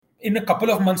in a couple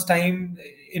of months' time,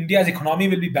 India's economy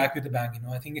will be back with a bang.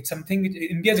 I think it's something.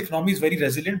 India's economy is very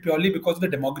resilient purely because of the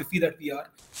demography that we are.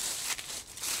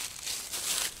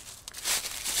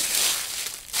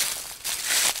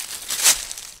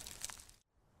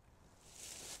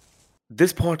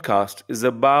 This podcast is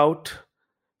about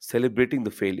celebrating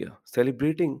the failure,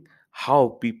 celebrating how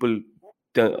people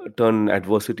turn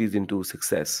adversities into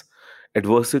success,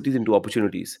 adversities into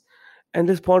opportunities. And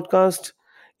this podcast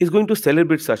is going to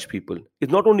celebrate such people.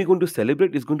 It's not only going to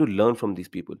celebrate, it's going to learn from these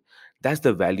people. That's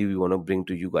the value we want to bring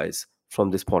to you guys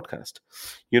from this podcast.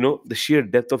 The sheer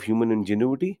depth of human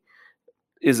ingenuity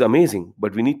is amazing,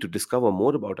 but we need to discover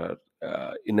more about our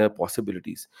inner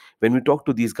possibilities. When we talk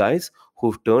to these guys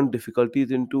who've turned difficulties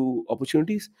into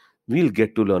opportunities, we'll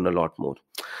get to learn a lot more.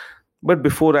 But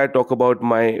before I talk about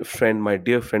my friend, my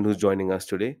dear friend who's joining us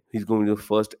today, he's going to be the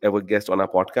first ever guest on our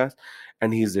podcast.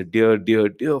 And he's a dear, dear,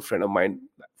 dear friend of mine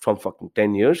from fucking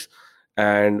 10 years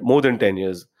and more than 10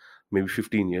 years, maybe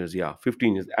 15 years. Yeah,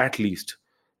 15 years at least.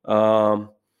 Um,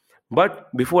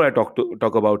 but before I talk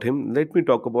about him, let me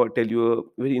tell you a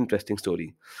very interesting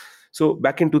story. So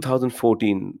back in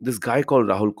 2014, this guy called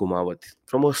Rahul Kumawat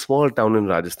from a small town in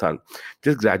Rajasthan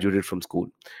just graduated from school,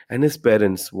 and his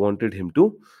parents wanted him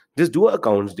to just do a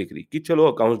accounts degree. कि चलो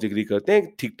accounts degree करते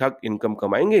हैं, ठीक ठाक income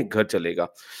कमाएंगे, घर चलेगा.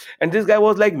 And this guy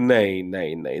was like, नहीं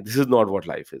नहीं नहीं, this is not what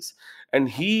life is. And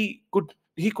he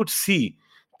could see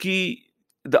कि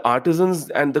the artisans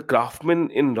and the craftsmen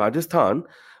in Rajasthan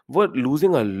were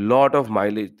losing a lot of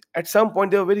mileage. At some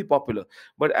point, they were very popular,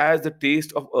 but as the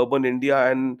taste of urban India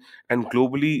and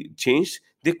globally changed,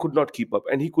 they could not keep up,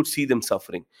 and he could see them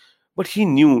suffering. But he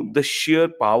knew the sheer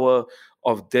power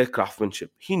of their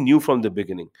craftsmanship. He knew from the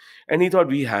beginning, and he thought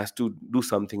we has to do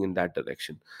something in that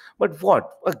direction. But what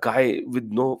a guy with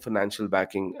no financial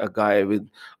backing, a guy with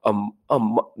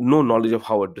no knowledge of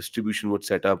how a distribution would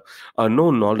set up,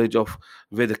 no knowledge of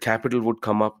where the capital would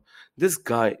come up. This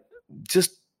guy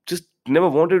just never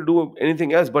wanted to do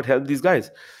anything else but help these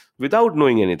guys without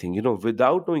knowing anything.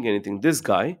 Without knowing anything, this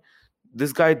guy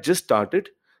just started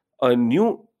a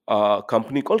new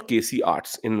company called KC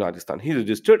Arts in Rajasthan. He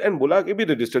registered and बोला कि भी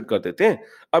registered कर देते हैं,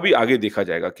 अभी आगे देखा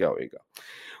जाएगा क्या होएगा.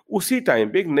 उसी टाइम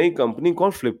पे एक नई कंपनी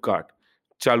कॉल फ्लिपकार्ट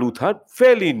चालू था,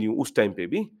 फेयरली न्यू उस टाइम पे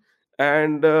भी.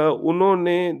 एंड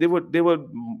उन्होंने दे वर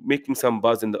मेकिंग सम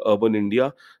बज in the urban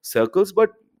India circles, but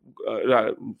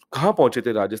कहाँ पहुंचे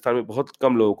थे राजस्थान में बहुत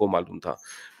कम लोगों को मालूम था.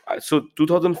 सो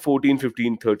 2014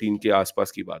 15 13 के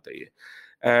आसपास की बात है ये.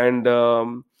 And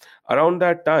around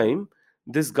that time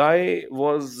this guy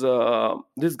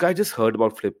just heard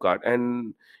about Flipkart,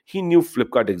 and he knew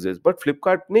Flipkart exists, but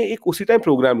Flipkart ने एक उसी टाइम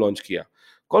प्रोग्राम लॉन्च किया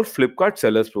कॉल फ्लिपकार्ट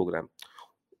सेलर्स प्रोग्राम.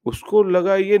 उसको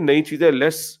लगा ये नई चीज है,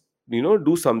 let's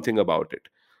do something about it.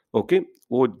 Okay,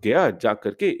 वो गया जा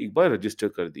करके एक बार रजिस्टर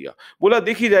कर दिया, बोला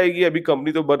देखी जाएगी, अभी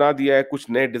कंपनी तो बना दिया है, कुछ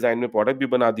नए डिजाइन में प्रोडक्ट भी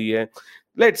बना दी है,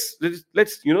 let's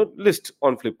list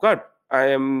on Flipkart. I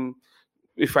am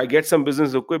if I get some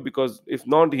business, okay, because if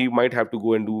not, he might have to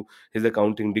go and do his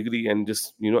accounting degree and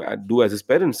just do as his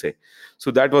parents say.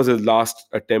 So that was his last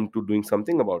attempt to doing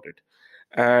something about it.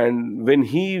 And when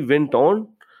he went on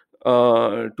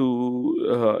to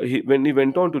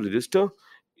register,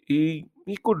 he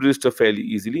could register fairly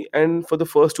easily, and for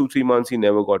the first 2-3 months he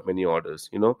never got many orders,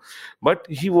 but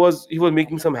he was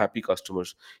making some happy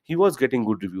customers. He was getting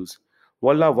good reviews.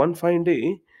 Voila, one fine day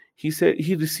he said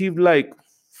he received like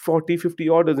 40-50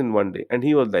 orders in one day, and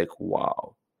he was like,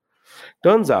 wow.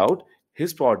 Turns out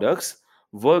his products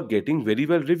were getting very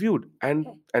well reviewed, and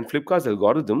Flipkart's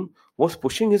algorithm was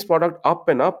pushing his product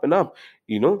up and up and up.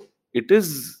 you know it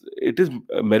is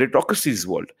a meritocracy's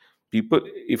world. People,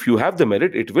 if you have the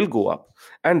merit, it will go up.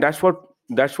 And that's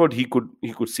what he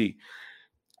could see.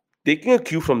 Taking a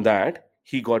cue from that,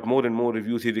 he got more and more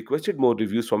reviews. He requested more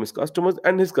reviews from his customers,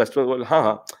 and his customers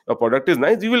were, your product is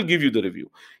nice, we will give you the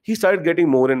review. He started getting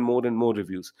more and more and more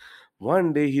reviews.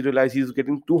 One day he realized he's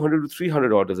getting 200 to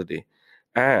 300 orders a day.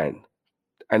 And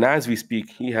as we speak,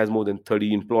 he has more than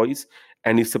 30 employees,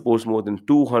 and he supports more than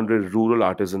 200 rural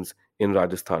artisans in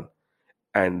Rajasthan.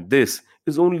 And this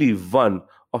is only one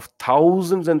of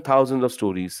thousands and thousands of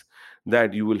stories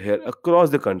that you will hear across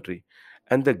the country.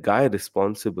 And the guy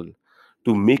responsible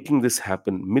to making this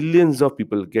happen, millions of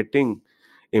people getting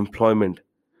employment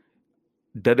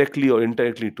directly or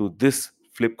indirectly to this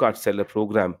Flipkart seller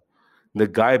program, the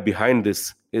guy behind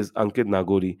this is Ankit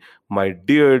Nagori, my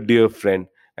dear, dear friend.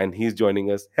 And he's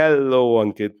joining us. Hello,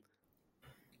 Ankit.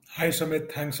 Hi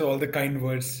Sumit, thanks for all the kind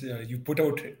words. You put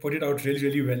it out really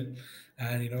really well,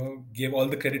 and gave all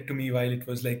the credit to me while it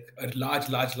was like a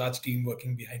large team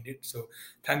working behind it. So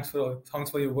thanks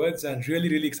for your words, and really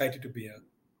really excited to be here.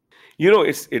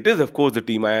 it is of course the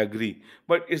team, I agree,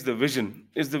 but it's the vision.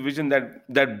 It's the vision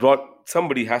that brought,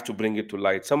 somebody has to bring it to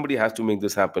light, somebody has to make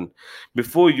this happen.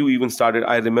 Before you even started,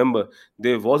 I remember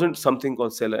there wasn't something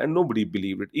called seller, and nobody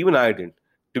believed it, even I didn't,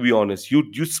 to be honest.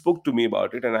 You spoke to me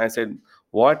about it, and I said,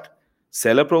 what,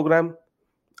 seller program?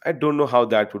 I don't know how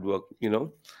that would work.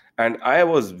 And I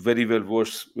was very well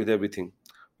versed with everything.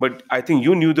 But I think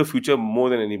you knew the future more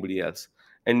than anybody else.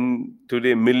 And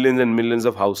today, millions and millions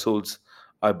of households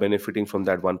are benefiting from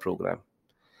that one program.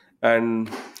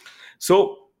 And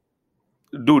so,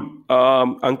 dude,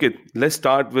 Ankit, let's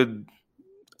start with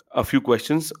a few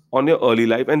questions on your early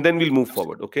life, and then we'll move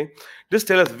forward. Okay, just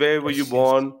tell us, where were you Yes, yes.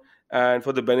 born, and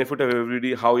for the benefit of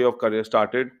everybody, how your career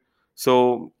started.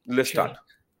 So let's Sure. start.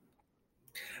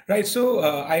 Right. So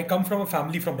I come from a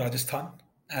family from Rajasthan,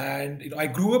 and I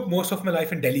grew up most of my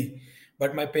life in Delhi,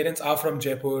 but my parents are from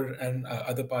Jaipur and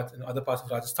other parts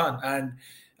of Rajasthan. And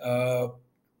uh,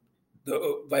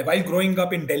 while growing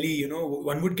up in Delhi,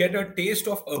 one would get a taste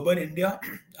of urban India,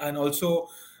 and also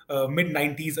mid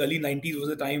 '90s, early '90s was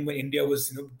a time when India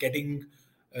was getting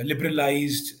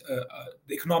liberalized.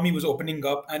 The economy was opening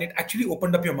up, and it actually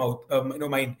opened up your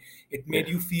mind. It Yeah. made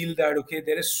you feel that okay,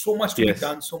 there is so much to be Yes.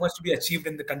 done, so much to be achieved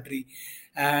in the country,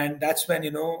 and that's when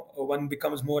one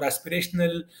becomes more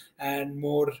aspirational and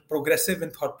more progressive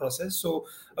in thought process. So,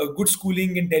 a good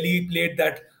schooling in Delhi played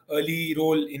that early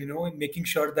role in in making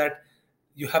sure that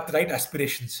you have the right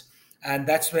aspirations. And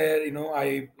that's where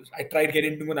I tried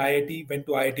getting into an IIT, went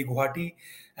to IIT Guwahati.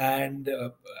 And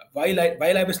while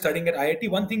I was studying at IIT,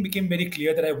 one thing became very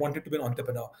clear, that I wanted to be an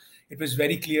entrepreneur. It was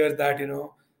very clear that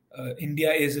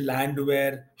India is a land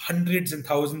where hundreds and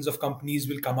thousands of companies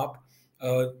will come up.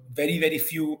 Very very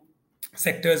few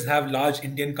sectors have large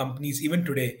Indian companies even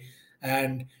today.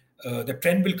 And the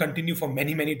trend will continue for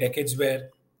many many decades, where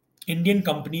Indian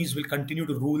companies will continue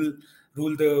to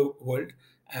rule the world.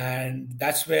 And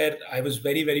that's where I was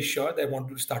very very sure that I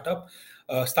wanted to start up.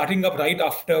 Starting up right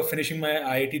after finishing my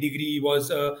IIT degree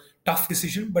was a tough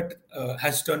decision, but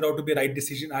has turned out to be a right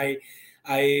decision.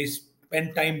 I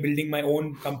spent time building my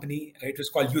own company. It was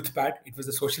called Youthpad. It was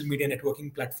a social media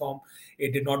networking platform.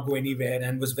 It did not go anywhere,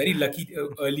 and was very lucky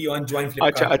early on joined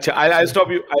Acha, Flipkart. acha. I'll So stop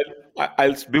you.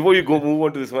 I'll before you go move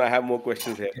on to this one. I have more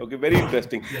questions here. Okay, very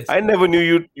interesting. yes, I never knew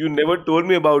you. You never told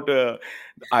me about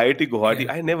IIT Guwahati.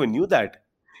 yeah, I never knew that.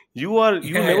 You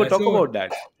yeah, never yeah. talk So about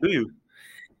that, do you?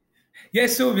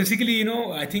 yes, so basically,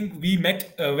 I think we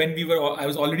met when I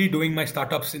was already doing my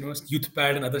startups,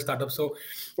 YouthPad and other startups. So,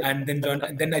 and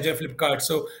then I joined Flipkart.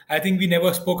 So I think we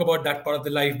never spoke about that part of the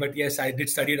life. But yes, I did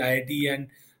study at IIT, and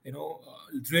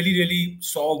really, really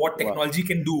saw what Wow. technology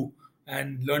can do,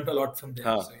 and learned a lot from there.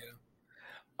 Huh. So yeah.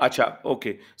 Acha.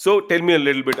 Okay. So tell me a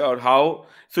little bit about how.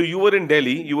 So you were in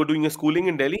Delhi. You were doing your schooling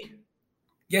in Delhi.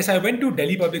 Yes, I went to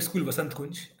Delhi Public School, Vasant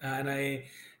Kunj, and I,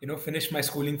 finished my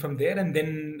schooling from there, and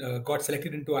then got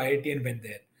selected into IIT and went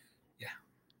there. Yeah.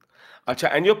 Acha.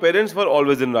 And your parents were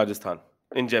always in Rajasthan,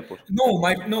 in Jaipur. No,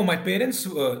 my parents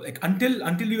like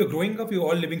until we were growing up, we were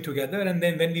all living together, and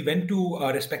then when we went to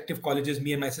our respective colleges,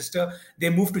 me and my sister, they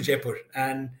moved to Jaipur,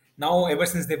 and now ever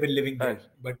since they've been living there. And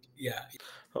But yeah,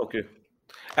 okay.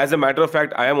 As a matter of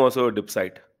fact, I am also a dip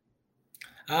site.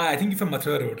 I think you're from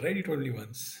Mathura Road, right? You told me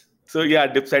once. So yeah,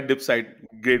 dip side,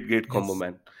 great combo, Yes,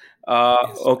 man.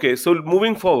 yes, Okay, so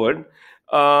moving forward,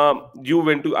 you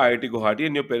went to IIT Guwahati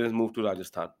and your parents moved to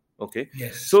Rajasthan. Okay,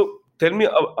 yes. so tell me,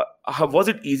 was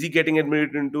it easy getting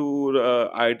admitted into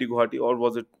IIT Guwahati, or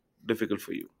was it difficult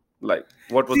for you? Like,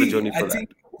 what was the See, journey I for that? think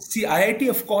IIT,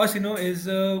 of course, is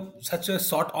such a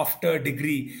sought after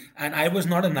degree, and I was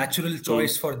not a natural Hmm.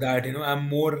 choice for that. I'm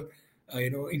more,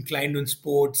 inclined in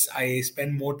sports. I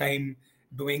spend more time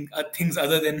doing things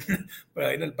other than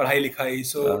padhai likhai. Uh,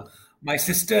 So my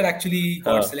sister actually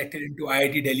got uh, selected into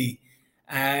IIT Delhi,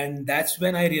 and that's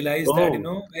when I realized that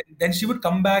oh, and then she would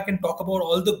come back and talk about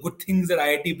all the good things that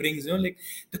IIT brings, like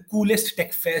the coolest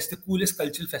tech fest, the coolest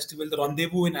cultural festival. The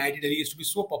rendezvous in IIT Delhi used to be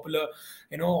so popular.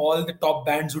 All the top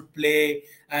bands would play,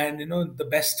 and the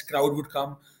best crowd would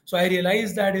come. So I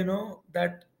realized that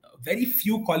that very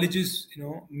few colleges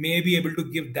may be able to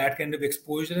give that kind of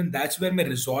exposure, and that's where my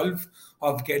resolve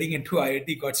of getting into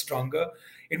IIT got stronger.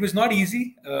 It was not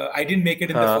easy. I didn't make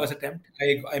it in the uh, first attempt.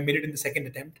 I made it in the second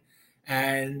attempt.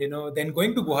 And then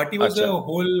going to Guwahati was a acha.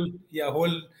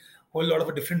 whole lot of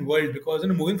a different world, because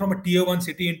moving from a tier 1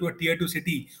 city into a tier 2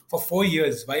 city for 4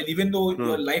 years, while even though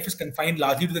your Hmm. life is confined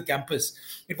largely to the campus,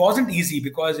 it wasn't easy,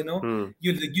 because Hmm.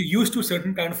 you used to a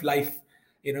certain kind of life,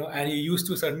 and you're used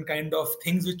to a certain kind of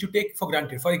things which you take for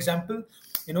granted. For example,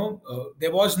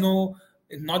 there was no,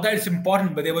 not that it's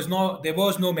important, but there was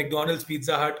no McDonald's,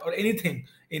 Pizza Hut, or anything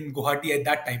in Guwahati at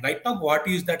that time. Right now,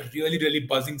 Guwahati is that really, really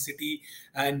buzzing city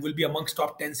and will be amongst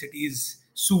top 10 cities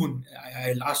soon.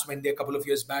 I last went there a couple of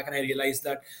years back and I realized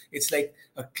that it's like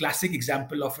a classic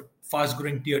example of a fast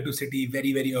growing tier 2 city,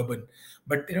 very, very urban.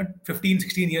 But 15,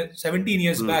 16 years, 17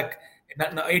 years Hmm. back,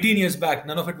 18 years back,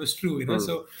 none of it was true. Hmm.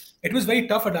 So it was very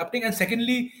tough adapting. And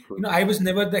secondly, I was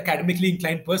never the academically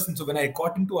inclined person. So when I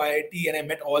got into IIT and I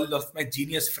met all of my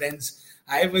genius friends,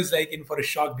 I was like in for a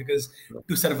shock, because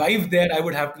to survive there, I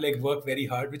would have to like work very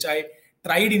hard, which I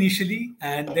tried initially,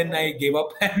 and then I gave up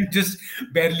and just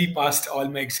barely passed all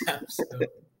my exams. So,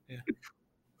 yeah.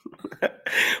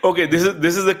 Okay, this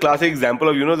is a classic example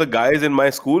of the guys in my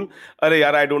school. Arey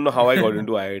yaar, I don't know how I got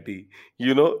into IIT.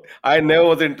 I never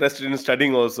was interested in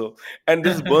studying also, and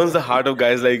this burns the heart of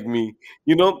guys like me.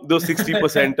 Those 60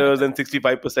 percenters and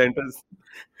 65 percenters.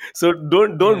 So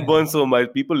don't Yeah. burn so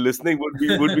much. People listening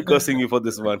would be cursing you for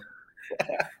this one.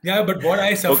 Yeah, but what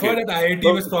I suffered Okay. at IIT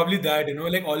So was probably that,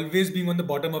 like always being on the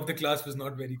bottom of the class was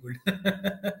not very good.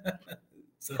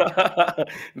 So,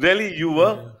 really, you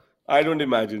were? yeah. I don't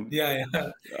imagine. Yeah.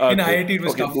 In Okay. IIT, it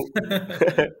was Okay.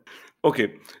 tough. Okay.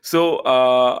 So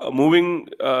moving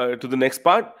to the next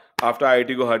part, after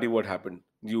IIT Guwahati, what happened?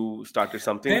 You started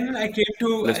something. Then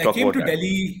Let's I talk came about to that.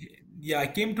 Delhi. Yeah, I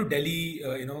came to Delhi,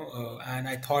 and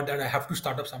I thought that I have to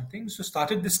start up something. So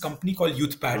started this company called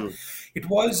Youthpad. Hmm. It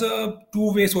was a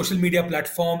two-way social media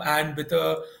platform, and with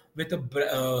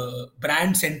a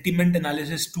brand sentiment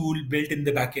analysis tool built in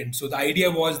the backend. So the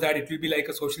idea was that it will be like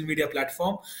a social media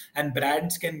platform, and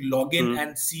brands can log in Hmm.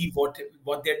 and see what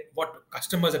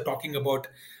customers are talking about,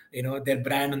 their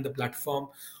brand on the platform.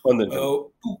 On the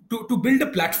internet. To build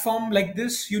a platform like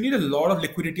this, you need a lot of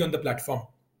liquidity on the platform.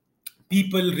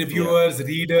 People, Yeah. reviewers,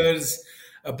 readers,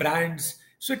 brands.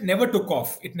 So it never took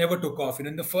off. It never took off.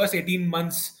 In the first 18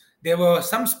 months, there were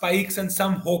some spikes and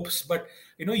some hopes. But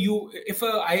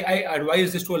I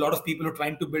advise this to a lot of people who are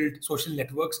trying to build social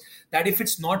networks, that if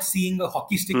it's not seeing a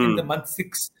hockey stick in the Hmm. month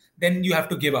 6, then you have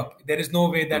to give up. There is no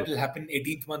way Hmm. that will happen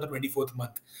 18th month or 24th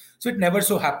month. So it never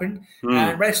so happened.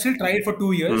 Hmm. But I still tried for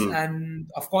 2 years. Hmm.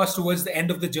 And of course, towards the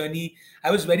end of the journey,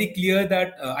 I was very clear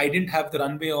that I didn't have the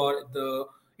runway or the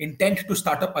intent to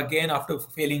start up again after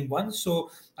failing once.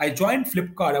 So I joined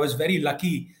Flipkart. I was very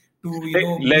lucky to, Hey,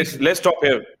 meet. let's stop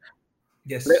here.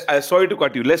 Yes, Sorry to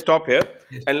cut you. Let's stop here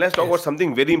yes, and let's talk about yes,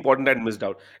 something very important that missed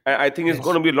out. I think it's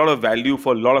going yes, to be a lot of value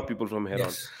for a lot of people from here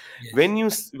on. yes, yes, When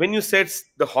you said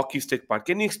the hockey stick part,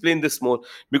 can you explain this more?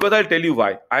 Because I'll tell you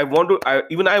why. I want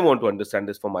to understand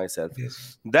this for myself.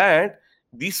 yes, That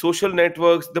these social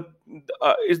networks,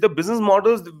 is the business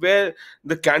models where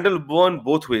the candle burn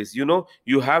both ways.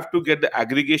 You have to get the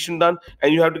aggregation done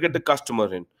and you have to get the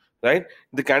customer in, right?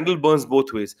 The candle burns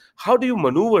both ways. How do you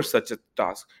maneuver such a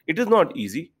task? It is not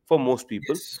easy for most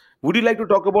people. yes. Would you like to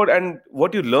talk about and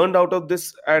what you learned out of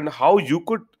this and how you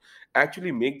could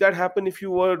actually make that happen if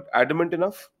you were adamant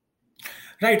enough?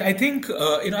 Right. I think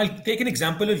I'll take an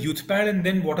example of Youthpad, and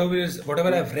then whatever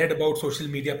Hmm. I've read about social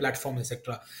media platforms,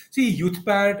 etc. See,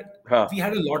 Youthpad, Huh. we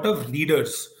had a lot of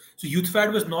readers. So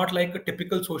Youthpad was not like a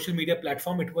typical social media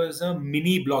platform. It was a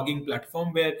mini blogging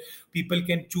platform where people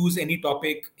can choose any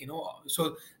topic.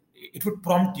 So it would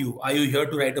prompt you: are you here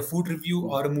to write a food review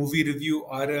or a movie review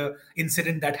or a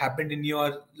incident that happened in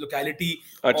your locality,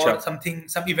 Acha. or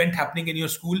some event happening in your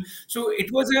school? So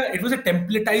it was a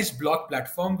templatized blog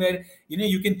platform where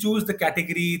you can choose the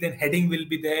category, then heading will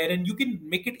be there, and you can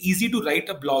make it easy to write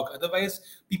a blog. Otherwise,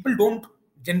 people don't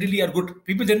generally are good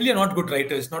people generally are not good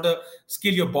writers. Not a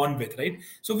skill you're born with, right?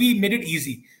 So we made it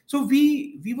easy. So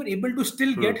we were able to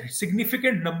still Hmm. get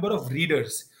significant number of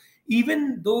readers,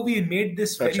 even though we made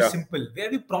this very Acha. simple,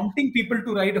 where we prompting people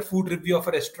to write a food review of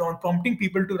a restaurant, prompting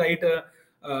people to write a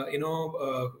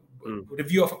Hmm.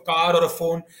 review of a car or a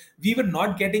phone. We were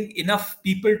not getting enough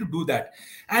people to do that.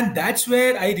 And that's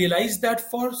where I realized that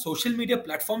for social media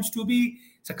platforms to be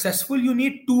successful, you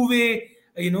need two-way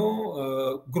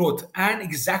growth. And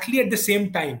exactly at the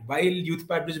same time, while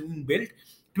Youthpad was being built,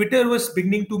 Twitter was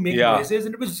beginning to make Yeah. noises,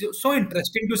 and it was so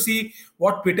interesting to see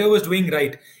what Twitter was doing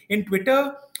right. In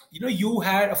Twitter, you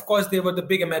had, of course, there were the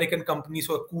big American companies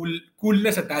who are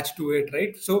coolness attached to it,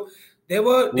 right? So there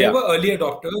Yeah. were early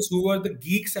adopters who were the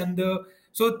geeks and the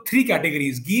so three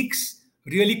categories: geeks,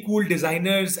 really cool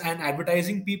designers and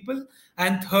advertising people,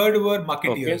 and third were Okay.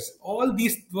 marketeers. All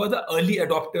these were the early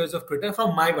adopters of Twitter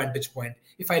from my vantage point,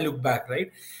 if I look back,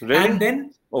 right? And Really?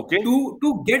 then Okay.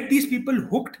 to get these people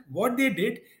hooked, what they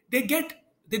did, they get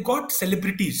they got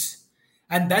celebrities,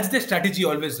 and that's their strategy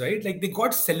always, right? Like they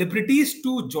got celebrities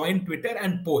to join Twitter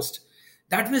and post.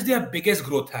 That was their biggest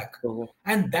growth hack. Mhm.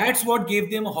 And that's what gave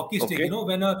them a hockey stick. Okay.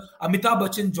 When a Amitabh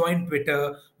Bachchan joined Twitter,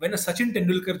 when a Sachin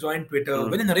Tendulkar joined Twitter,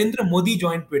 Mm. when a Narendra Modi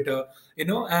joined Twitter, and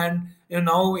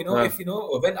now, Huh. if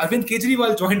when Arvind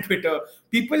Kejriwal joined Twitter,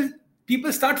 people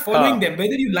people start following Huh. them,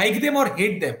 whether you like them or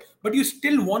hate them, but you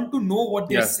still want to know what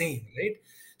they're Yeah. saying, right?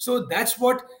 So that's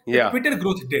what the Yeah. Twitter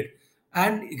growth did,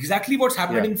 and exactly what's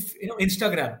happened Yeah. in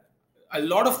Instagram. A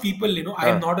lot of people, I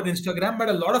am Huh. not on Instagram,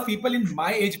 but a lot of people in my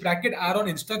age bracket are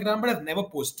on Instagram but have never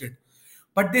posted.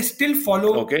 But they still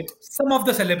follow Okay. some of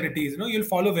the celebrities. You'll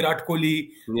follow Virat Kohli,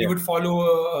 you Yeah. would follow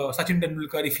Sachin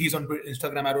Tendulkar if he's on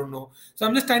Instagram. I don't know. So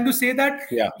I'm just trying to say that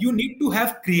Yeah. you need to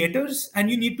have creators and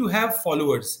you need to have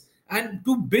followers. And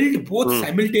to build both Mm.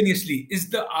 simultaneously is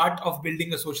the art of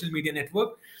building a social media network.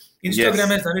 Instagram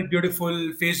Yes. has done it beautiful.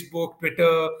 Facebook,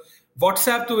 Twitter,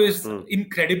 WhatsApp though is Mm.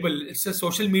 incredible. It's a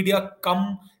social media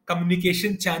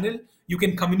communication channel. You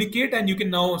can communicate and you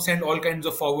can now send all kinds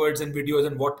of forwards and videos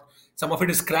and what some of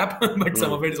it is crap, but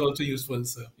some Mm. of it is also useful.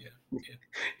 So yeah, yeah.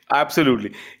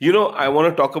 Absolutely. I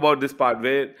want to talk about this part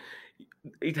where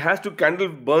it has to candle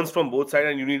burns from both sides,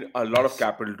 and you need a lot of Yes,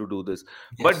 capital to do this.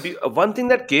 But yes, one thing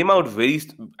that came out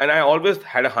and I always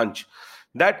had a hunch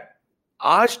that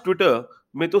आज Twitter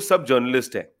में तो सब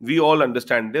journalist है, we all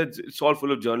understand, it's all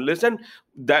full of journalist, and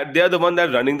that they are the one that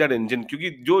running that engine, क्योंकि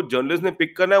जो journalist ने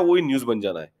pick करना है वही न्यूज बन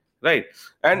जाना है, राइट?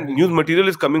 एंड न्यूज बिल्कुल, material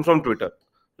is coming from Twitter,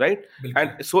 right? बिल्कुल,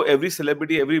 And so every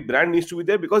celebrity, every brand needs to be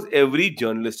there because every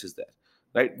journalist is there,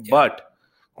 right? yeah. But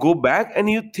go back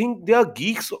and you think there are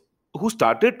geeks who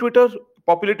started Twitter,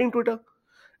 populating Twitter,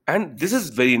 and this is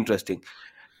Yes. very interesting.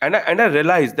 And I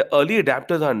realized the early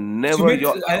adapters are never Sumit,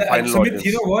 your final Sumit, you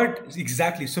audience. know what?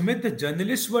 Exactly. Sumit, the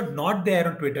journalists were not there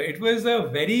on Twitter. It was a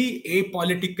very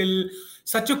apolitical,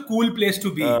 such a cool place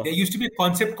to be. uh, There used to be a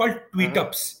concept called tweet uh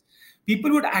ups.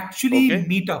 People would actually okay.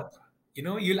 meet up.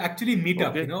 You'll actually meet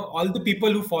up. Okay. All the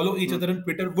people who follow each Hmm. other on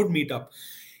Twitter would meet up.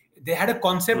 They had a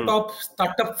concept Hmm. of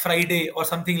Startup Friday or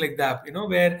something like that,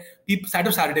 where people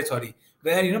Startup Saturday, sorry,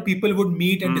 where people would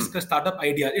meet and Hmm. discuss startup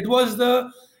ideas. It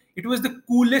was the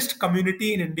coolest community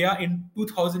in India in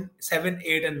 2007,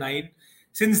 8, and 9.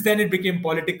 Since then, it became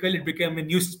political. It became a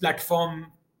news platform.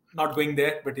 Not going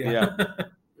there, but yeah. Yeah.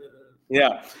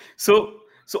 Yeah. So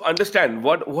understand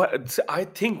what I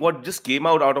think what just came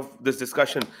out of this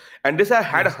discussion, and this I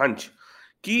had a Yes, hunch.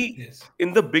 Key yes,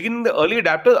 in the beginning, the early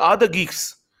adapters are the geeks.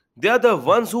 They are the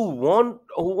ones who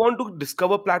want to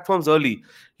discover platforms early.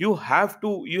 You have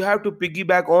to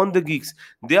piggyback on the geeks.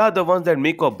 They are the ones that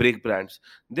make or break brands.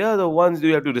 They are the ones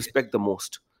you have to yes. respect the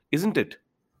most, isn't it?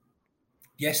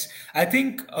 Yes, I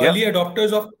think Yeah. early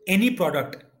adopters of any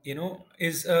product,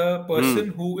 is a Hmm. person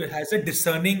who has a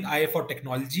discerning eye for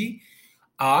technology,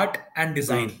 art, and Hmm.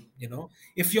 design.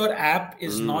 If your app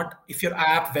is Hmm. not, if your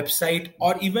app, website,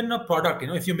 or even a product,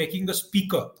 if you're making a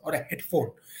speaker or a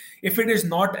headphone, if it is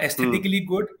not Hmm. aesthetically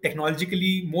good,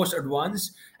 technologically most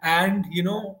advanced, and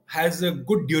has a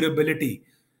good durability,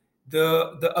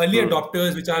 the early Hmm.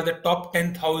 adopters, which are the top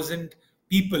 10,000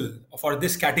 people for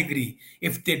this category,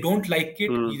 if they don't like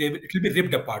it, Hmm. it will be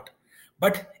ripped apart.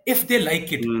 But if they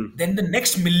like it, Hmm. then the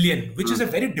next million, which Hmm. is a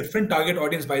very different target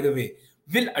audience, by the way,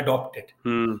 will adopt it.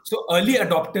 Hmm. So early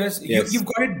adopters, Yes. you've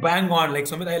got it bang on. Like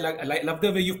Sumit, I love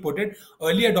the way you've put it.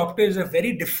 Early adopter is a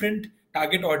very different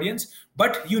target audience,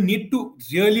 but you need to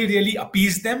really, really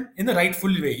appease them in the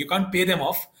rightful way. You can't pay them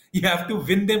off. You have to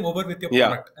win them over with your Yeah.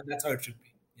 product, and that's how it should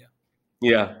be. Yeah.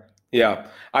 Yeah, yeah.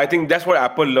 I think that's what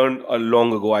Apple learned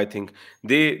long ago. I think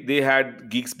they had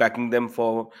geeks backing them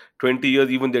for 20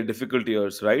 years, even their difficult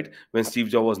years, right? When Steve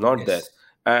Jobs was not there, Yes.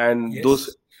 and those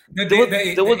Yes. The, there day,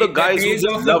 were there were the the guys who days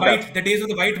just of the loved Apple. white, the days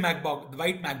of the white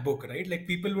MacBook, right? Like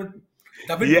people would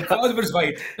love it Yeah, because it was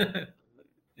white.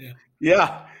 Yeah. yeah,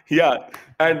 yeah.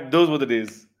 And those were the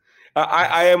days.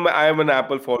 I Yes. am I am an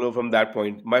Apple follower from that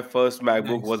point. My first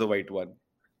MacBook was Nice. a white one.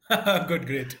 Good,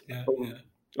 great. Yeah, Um,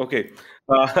 yeah. Okay.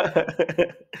 Uh,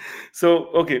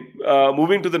 okay.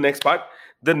 Moving to the next part.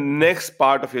 The Yes. next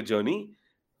part of your journey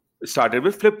started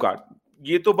with Flipkart.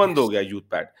 ये तो बंद हो Yes. गया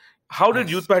Youthpad. How did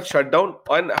Yes. Youthpad shut down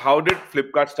and how did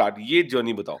Flipkart start? ये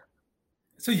journey बताओ.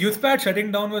 So Youthpad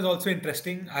shutting down was also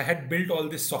interesting. I had built all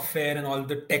this software and all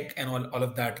the tech and all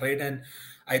of that, right? And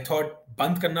I thought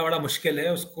बंद करना बड़ा मुश्किल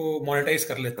है, उसको monetize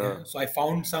कर लेते हैं. हाँ. So I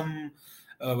found some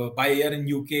buyer in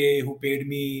UK who paid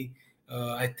me,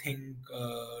 I think,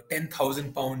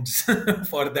 £10,000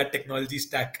 for that technology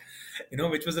stack,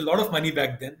 which was a lot of money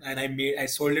back then. And I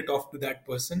sold it off to that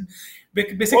person.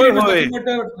 Basically, Oi, it was oi. nothing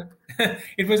but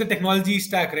it was a technology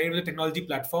stack, right? It was a technology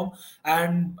platform,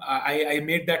 and I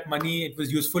made that money. It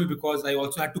was useful because I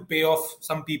also had to pay off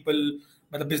some people.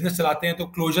 मतलब business चलाते हैं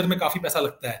तो closure में काफी पैसा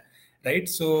लगता है, right?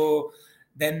 So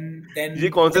then ये then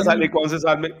कौन से साल, ये then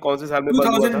कौन से साल में बंद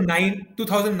हुआ था?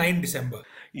 2009 December.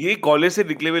 ये कॉलेज से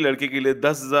निकले हुए लड़के के लिए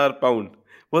 10,000 pound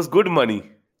was good money,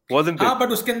 wasn't हाँ, it?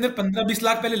 बट उसके अंदर 15-20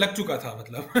 लाख पहले लग चुका था,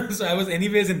 मतलब so I was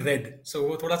anyways in red, so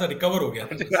वो थोड़ा सा रिकवर हो गया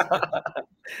था बस.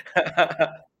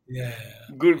 या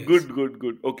Good, yes good, good,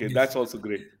 good. Okay, yes that's also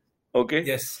great. Okay,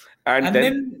 yes and and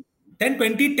then then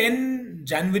 2010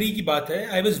 जनवरी की बात है.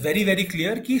 I was very very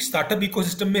clear कि स्टार्टअप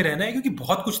इकोसिस्टम में रहना है, क्योंकि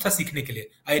बहुत कुछ था सीखने के लिए.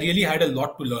 I really had a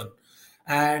lot to learn.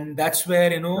 And that's where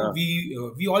हाँ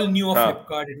we all knew of हाँ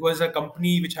Flipkart. It was a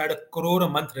company which had a crore a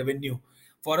month revenue.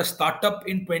 For a startup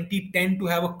in 2010 to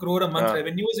have a crore a month हाँ,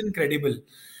 revenue was incredible.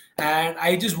 And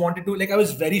I just wanted to, like, I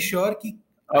was very sure कि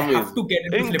I have to amazing, get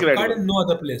into Flipkart incredible. and no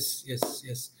other place. Yes,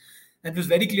 yes. And it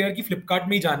was very clear कि Flipkart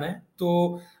में ही जाना है.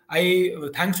 तो I,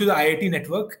 thanks to the IIT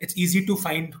network, it's easy to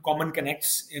find common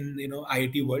connects in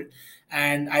IIT world.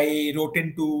 And I wrote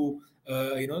into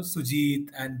Sujit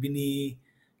and Vinny,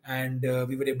 and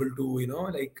we were able to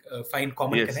find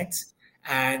common Yes. connects.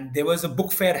 And there was a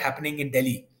book fair happening in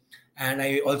Delhi, and I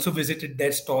also visited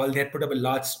their stall. They had put up a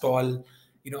large stall.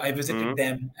 I visited hmm.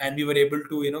 them, and we were able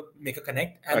to make a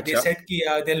connect. And they अच्छा. said ki,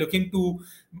 they're looking to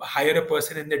hire a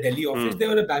person in the Delhi office. Hmm. They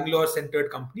were a Bangalore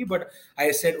centered company, but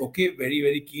I said okay, very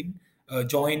very keen.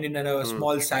 Join in at a hmm.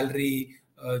 small salary,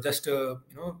 just a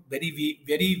very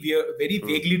hmm.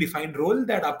 vaguely defined role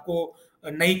that आपको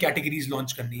नई categories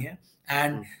launch करनी है.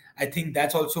 And hmm. I think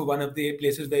that's also one of the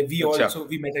places where अच्छा.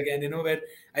 we met again, where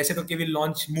I said, okay, we'll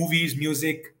launch movies,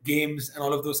 music, games, and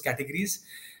all of those categories.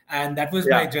 And that was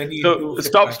my Yeah. journey So into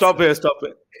stop, Flipkart. stop here, stop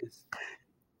here. Yes.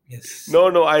 Yes. No,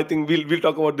 no, I think we'll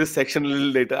talk about this section a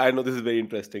little later. I know this is very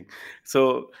interesting. So,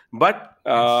 but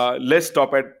Yes. let's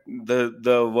stop at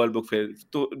the World Book Fair.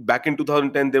 So back in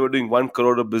 2010, they were doing 1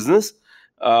 crore of business,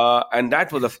 and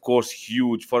that was, Yes. of course,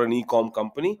 huge for an e-com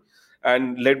company.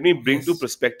 And let me bring to Yes.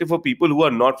 perspective for people who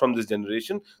are not from this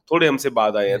generation. थोड़े हमसे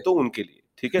बाद आए हैं Yes. तो उनके लिए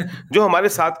ठीक है. जो हमारे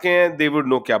साथ के हैं, they would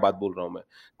know क्या बात बोल रहा हूँ मैं.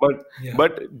 But Yeah.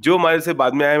 but जो हमारे से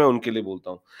बाद में आए, मैं उनके लिए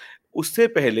बोलता हूँ. उससे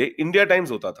पहले इंडिया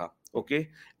टाइम्स होता था. Okay.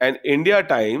 And India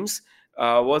Times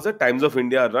was a Times of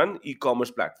India run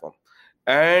e-commerce platform.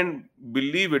 And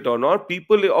believe it or not,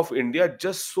 people of India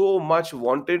just so much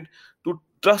wanted to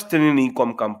trust in an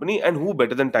e-com company, and who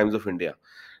better than Times of India?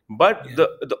 But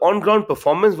Yeah. the on-ground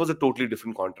performance was a totally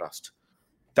different contrast.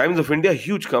 Times of India,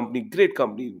 huge company, great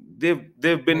company.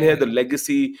 They've been here, Yeah. the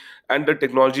legacy and the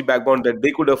technology background that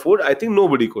they could afford. I think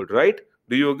nobody could, right?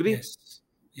 Do you agree? Yes.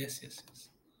 Yes. Yes.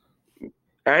 Yes.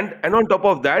 And on top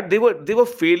of that, they were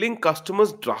failing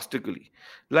customers drastically.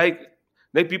 Like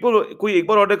people, कोई एक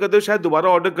बार order करते हुए शायद दोबारा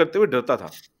order करते हुए डरता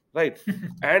था, right?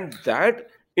 And that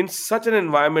in such an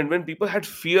environment, when people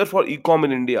had fear for e-com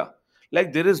in India,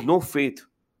 like there is no faith.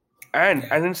 and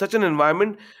Yeah. and in such an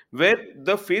environment where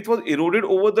the faith was eroded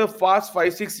over the past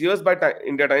 5-6 years by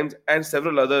India Times and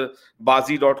several other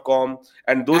Bazi.com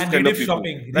and those And kind of Rediff people,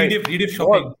 shopping. right? Rediff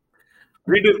बहुत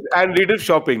shopping. Reader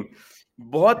shopping,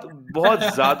 बहुत बहुत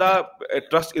ज्यादा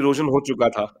trust erosion हो चुका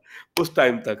था उस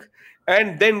time तक.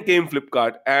 And then came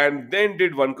Flipkart and then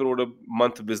did 1 crore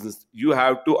month business. You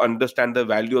have to understand the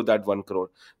value of that 1 crore.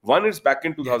 One is back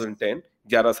in Yes. 2010,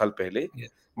 11 साल पहले.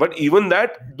 Yes. But even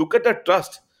that, look at the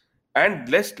trust. And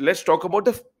let's talk about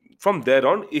the from there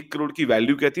on 1 crore की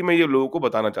वैल्यू क्या थी, मैं ये लोगों को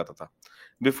बताना चाहता था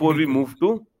बिफोर वी बिल्कुल. Move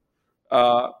to.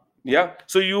 Yeah,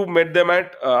 so you met them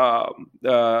at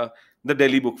the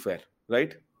Delhi Book Fair,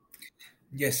 right?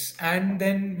 Yes, and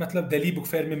then मतलब दिल्ली बुक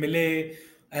फेयर में मिले.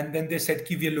 And then they said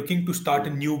कि we are looking to start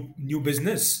a new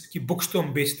business, कि books तो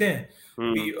हम बेचते हैं.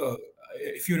 We Hmm.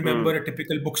 If you remember a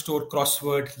typical bookstore,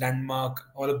 Crossword, Landmark,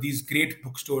 all of these great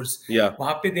bookstores, Yeah,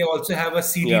 वहाँ पे they also have a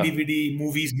CD, yeah, DVD,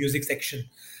 movies, music section.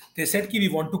 They said कि we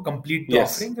want to complete the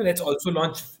yes. offering, so let's also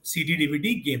launch CD,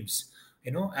 DVD, games,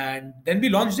 and then we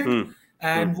launched it. Hmm. Hmm.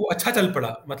 And वो अच्छा चल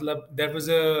पड़ा. मतलब there was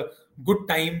a good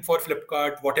time for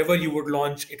Flipkart. Whatever you would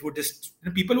launch, it would just,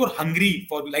 people were hungry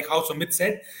for, like how Sumit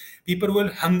said, people were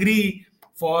hungry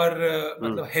for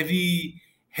मतलब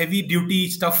heavy duty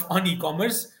stuff on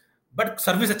e-commerce, but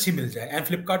service अच्छी मिल जाए. And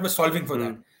Flipkart was solving for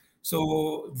that. Hmm. So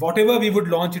whatever we would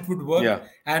launch, it would work. Yeah.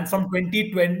 And from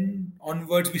 2020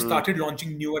 onwards, we Hmm. started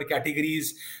launching newer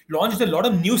categories, launched a lot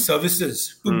of new services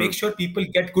to Hmm. make sure people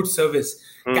get good service.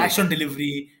 Hmm. Cash on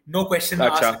delivery, no question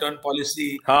asked अच्छा. return policy,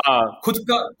 हाँ.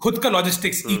 खुद का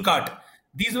logistics, e-cart.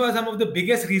 These were some of the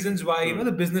biggest reasons why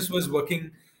the business was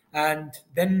working. And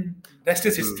then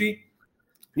rest is history.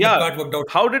 Yeah. Flipkart worked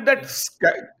out. How did that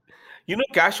Yeah.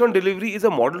 cash on delivery is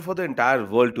a model for the entire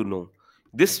world to know.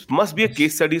 This must be a Yes.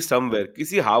 case study somewhere.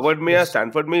 किसी Harvard में या Yes.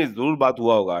 Stanford में जरूर बात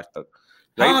हुआ होगा आज तक,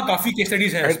 हाँ, right? काफी केस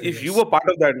स्टडीज हैं And इसमें. if you Yes. were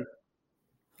part of that,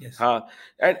 Yes. Huh.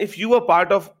 And if you were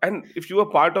part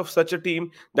of such a team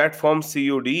that formed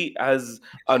COD as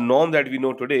a norm that we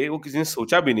know today, वो किसी ने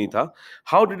सोचा भी नहीं था.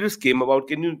 How did this came about?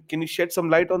 Can you shed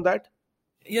some light on that?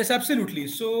 Yes, absolutely.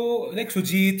 So, like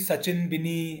Sujit, Sachin,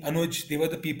 Bini, Anuj, they were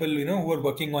the people, who were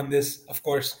working on this. Of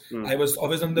course, Hmm. I was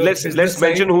always on the Let's business side.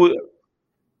 mention who.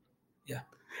 Yeah.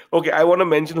 Okay, I want to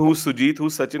mention who's Sujit,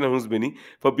 who's Sachin, and who's Bini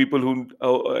for people who.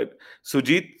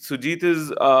 Sujit is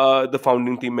the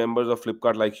founding team members of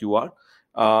Flipkart, like you are.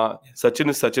 Yes. Sachin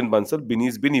is Sachin Bansal. Bini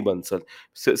is Bini Bansal.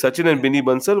 Sachin and Yeah. Bini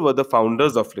Bansal were the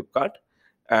founders of Flipkart,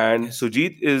 and Yes.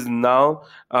 Sujit is now.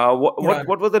 What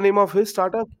Udan. was the name of his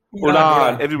startup? Udan. Udan.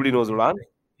 Udan. Everybody knows Udan.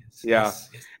 Yes. Yeah, Yes.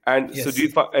 Yes. and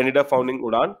Sujit Yes. ended up founding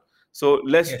Udan. So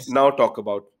let's Yes. now talk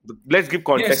about. Let's give Yes,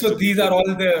 context so to people. these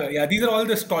are all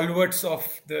the stalwarts of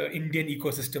the Indian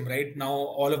ecosystem, right? Now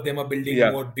all of them are building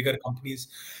Yeah. more bigger companies.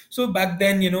 So back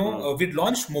then, Hmm. we'd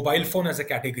launched mobile phone as a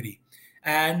category.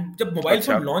 And जब mobile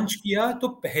phone अच्छा. Launch किया तो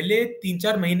पहले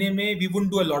 3-4 महीने में we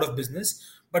wouldn't do a lot of business,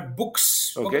 but books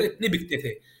वगैरह Okay. इतने बिकते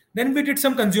थे. Then we did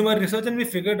some consumer research and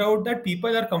we figured out that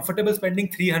people are comfortable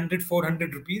spending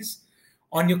 300-400 rupees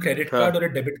on your credit Huh. card or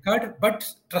a debit card, but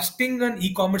trusting an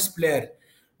e-commerce player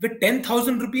with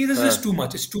 10,000 rupees is just Huh. too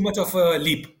much. It's too much of a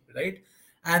leap, right?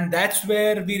 And that's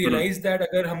where we Hmm. realized that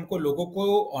अगर हमको लोगों को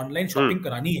online Hmm. Shopping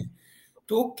करानी है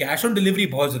तो cash on delivery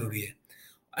बहुत जरूरी है.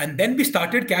 And then we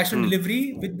started cash on Hmm. delivery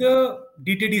with the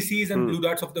DTDCs and Hmm. Blue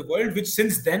Darts of the world, which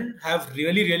since then have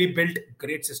really, really built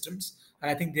great systems.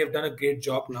 And I think they've done a great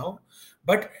job now.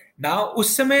 But now,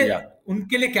 उस समय Yeah.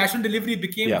 उनके लिए cash on delivery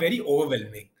became Yeah. very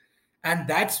overwhelming. And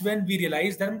that's when we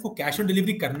realized that हमको cash on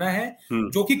delivery करना है, Hmm.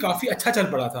 जो कि काफी अच्छा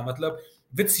चल पड़ा था. मतलब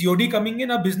with COD coming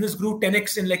in, our business grew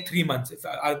 10x in like 3 months.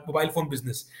 Our mobile phone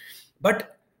business, but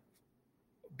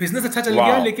business अच्छा चल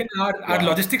गया, Wow. लेकिन our Wow.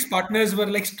 logistics partners were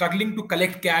like struggling to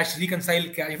collect cash, reconcile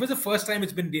cash. It was the first time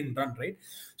it's been run, right?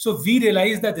 So we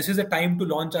realized that this is a time to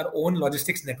launch our own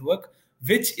logistics network,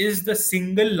 which is the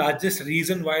single largest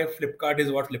reason why Flipkart is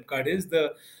what Flipkart is. The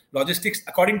logistics,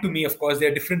 according to me, of course,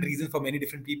 there are different reasons for many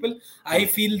different people. I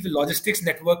Hmm. feel the logistics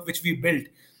network which we built,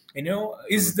 Hmm.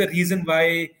 is the reason why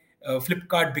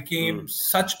Flipkart Hmm. became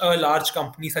such a large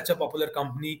company, such a popular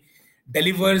company,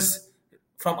 delivers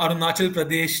from Arunachal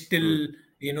Pradesh Hmm.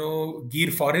 till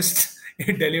Gir Forest.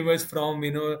 It delivers from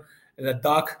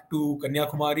Ladakh to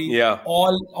Kanyakumari, Yeah.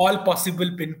 all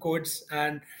possible pin codes,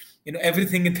 and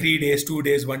everything in 3 days, 2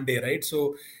 days, one day, right?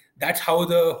 So that's how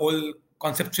the whole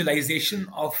conceptualization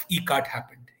of e-cart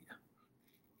happened.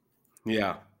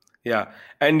 Yeah, yeah,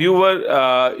 and you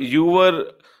were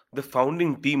the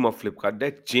founding team of Flipkart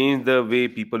that changed the way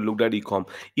people looked at e-com.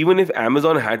 Even if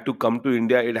Amazon had to come to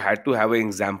India, it had to have an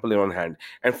example on hand,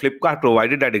 and Flipkart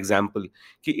provided that example.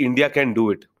 That India can do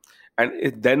it,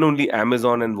 and then only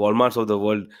Amazon and Walmarts of the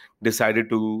world decided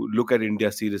to look at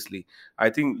India seriously. I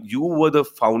think you were the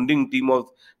founding team of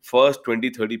first 20,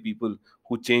 30 people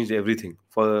who changed everything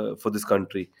for this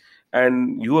country,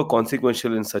 and you were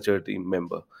consequential in such a team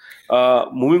member.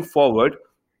 Moving forward,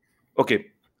 okay.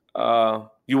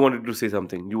 You wanted to say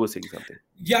something. You were saying something.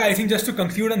 Yeah, I think just to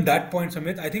conclude on that point,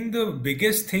 Samit, I think the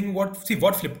biggest thing what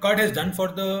Flipkart has done for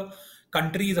the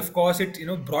country is, of course, it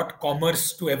brought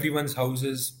commerce to everyone's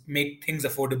houses, make things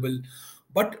affordable.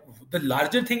 But the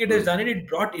larger thing it has Hmm. done, it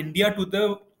brought India to the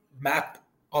map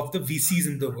of the VCs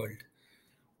in the world.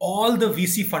 All the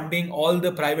VC funding, all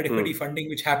the private Hmm. equity funding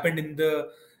which happened in the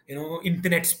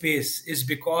internet space is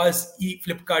because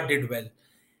Flipkart did well.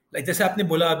 Like जैसे आपने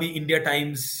बोला अभी India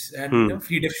Times and Hmm.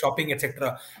 free diff shopping etc.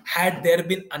 Had there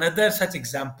been another such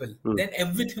example, Hmm. then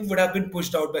everything would have been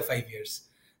pushed out by 5 years.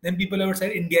 Then people would say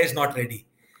India is not ready.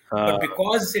 Uh, But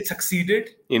because it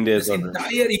succeeded, India is this not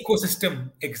ready. entire ecosystem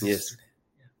exists Yes.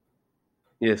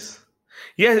 today. Yes.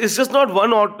 Yes, it's just not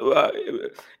one.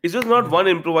 It's just not Yeah. one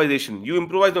improvisation. You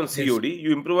improvised on Yes. COD.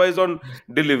 You improvised on Yes.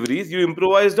 deliveries. You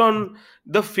improvised on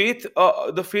the faith.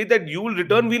 The faith that you will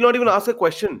return. We'll not even ask a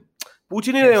question. पूछ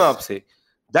ही नहीं रहे हम Yes. आपसे.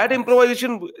 That Yes.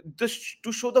 improvisation,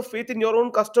 to show the faith in your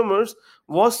own customers,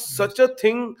 was Yes. such a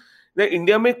thing that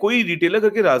India में कोई retailer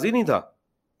करके राजी नहीं था.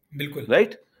 बिल्कुल.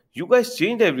 Right? You guys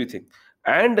changed everything.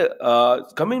 And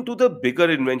coming to the bigger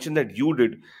invention that you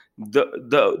did,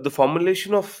 the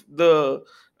formulation of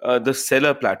the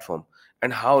seller platform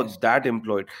and how Yes. that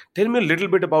employed. Tell me a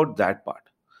little bit about that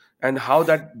part and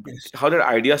Yes. how that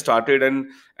idea started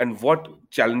and what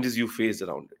challenges you faced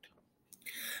around it.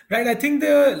 Right. I think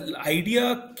the idea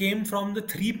came from the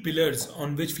three pillars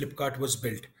on which Flipkart was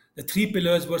built. The three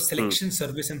pillars were Hmm. selection,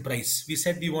 service, and price. We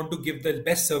said we want to give the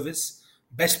best service,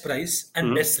 best price, and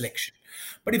Hmm. best selection.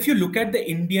 But if you look at the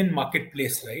Indian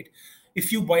marketplace, right,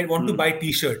 if you want to Hmm. buy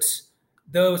t shirts,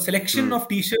 The selection Hmm. of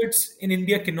t-shirts in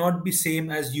India cannot be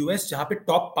same as US, जहाँ पे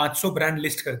top 500 brand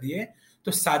list कर दिए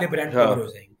तो सारे brand cover हाँ. हो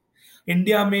जाएंगे.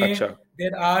 India में अच्छा.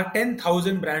 there are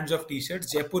 10,000 brands of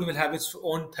t-shirts. Jaipur will have its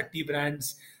own 30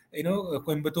 brands.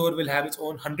 Coimbatore will have its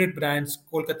own 100 brands.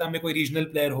 Kolkata में कोई regional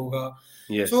player होगा.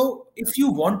 Yes. So if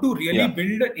you want to really Yeah.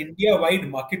 build an India-wide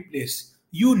marketplace,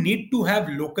 you need to have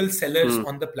local sellers Hmm.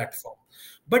 on the platform.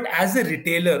 But as a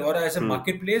retailer or as a Hmm.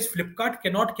 marketplace, Flipkart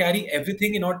cannot carry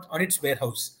everything on its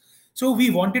warehouse. So we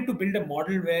wanted to build a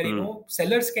model where Hmm.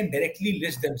 sellers can directly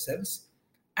list themselves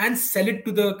and sell it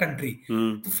to the country.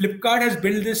 Hmm. So Flipkart has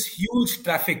built this huge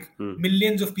traffic, Hmm.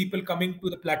 millions of people coming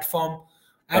to the platform,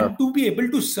 हाँ. and to be able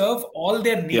to serve all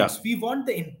their Yeah. needs, we want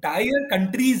the entire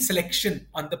country's selection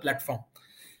on the platform.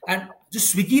 And जो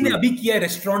Swiggy ने Hmm. अभी किया है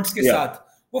restaurants के Yeah. साथ,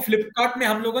 वो फ्लिपकार्ट ने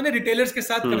हम लोगों ने रिटेलर्स के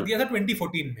साथ कर Hmm. दिया था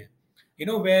 2014 में.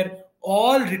 Where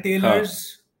all हाँ. retailers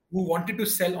who wanted to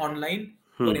sell online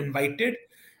were Hmm. invited,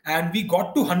 and we got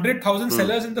to 100,000 Hmm.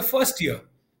 sellers in the first year.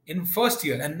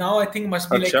 And now I think must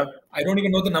be like, अच्छा. I don't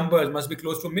even know the numbers, must be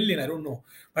close to a million, I don't know.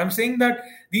 But I'm saying that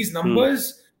these Hmm. numbers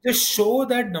just show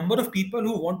that number of people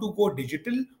who want to go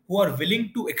digital, who are willing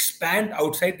to expand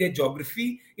outside their geography,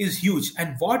 is huge.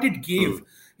 And what it Hmm. gave,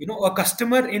 a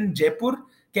customer in Jaipur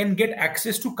can get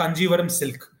access to Kanjivaram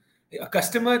silk. A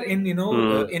customer in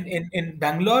Hmm. in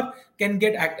Bangalore can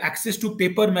get access to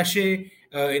paper mache,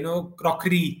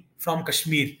 crockery from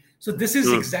Kashmir. So this is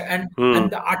Hmm. exact, Hmm.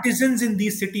 and the artisans in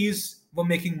these cities were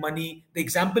making money. The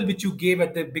example which you gave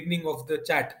at the beginning of the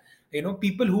chat,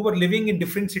 people who were living in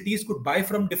different cities could buy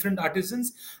from different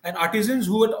artisans, and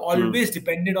artisans who had Hmm. always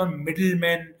depended on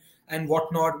middlemen and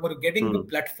whatnot were getting a Hmm.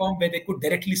 platform where they could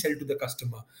directly sell to the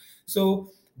customer. So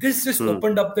this just Hmm.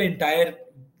 opened up the entire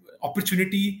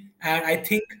opportunity, and I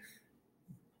think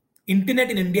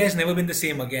internet in India has never been the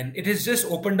same again. It has just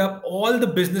opened up all the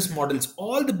business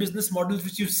models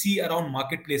which you see around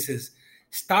marketplaces.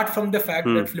 Start from the fact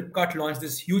that Hmm. Flipkart launched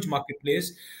this huge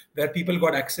marketplace where people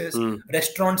got access. Hmm.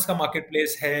 Restaurants का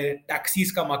marketplace है,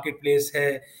 taxis का marketplace है,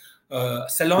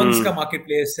 salons Hmm. का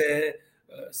marketplace है,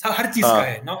 हर चीज का हाँ.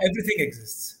 है. Now everything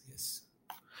exists. Yes.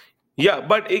 या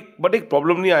बट एक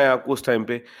प्रॉब्लम नहीं आया आपको उस टाइम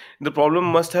पे. The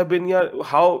problem must have been यार,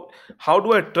 how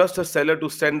do I trust a seller to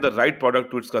send the right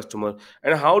product to its customer,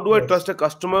 and how do I Yes. Trust a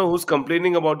customer who is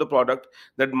complaining about the product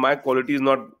that my quality is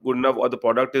not good enough, और the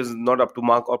product is not up to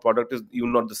mark, और product is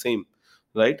even not the same,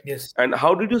 right? Yes. And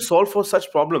how did you solve for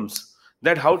such problems,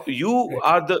 that how you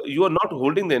Right. you are not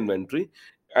holding the inventory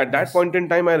at that Yes. point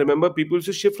in time? I remember people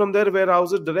used to ship from their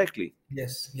warehouses directly.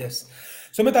 Yes, yes.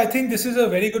 Sumit, I think this is a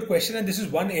very good question, and this is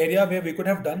one area where we could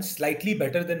have done slightly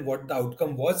better than what the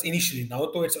outcome was initially. Now,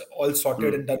 though it's all sorted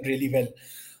Hmm. and done really well,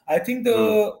 I think Hmm.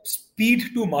 the speed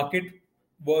to market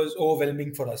was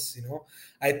overwhelming for us.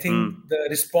 I Hmm. think the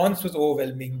response was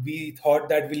overwhelming. We thought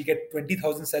that we'll get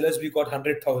 20,000 sellers, we got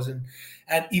 100,000,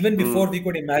 and even Hmm. before we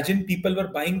could imagine, people were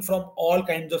buying from all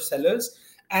kinds of sellers,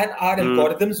 and our Hmm.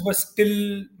 algorithms were still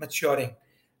maturing.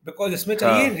 Because इसमें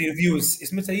चाहिए हाँ. Reviews,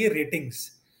 इसमें चाहिए ratings,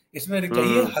 इसमें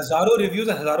चाहिए Hmm. हजारों reviews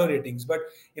और हजारों ratings. But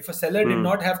if a seller did Hmm.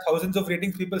 not have thousands of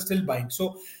ratings, people still buying. So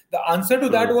the answer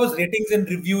to that Hmm. was ratings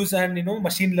and reviews, and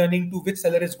machine learning to which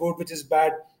seller is good, which is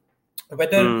bad,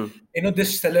 whether Hmm.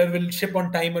 this seller will ship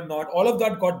on time or not. All of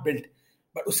that got built,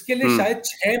 but उसके लिए Hmm. शायद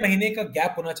 6 महीने का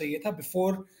gap होना चाहिए था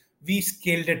before we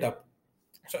scaled it up.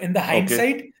 So in the Okay.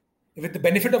 hindsight, with the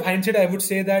benefit of hindsight, I would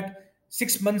say that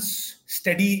 6 months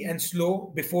steady and slow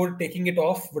before taking it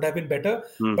off would have been better.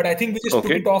 Hmm. But I think we just took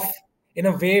Okay. it off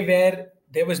in a way where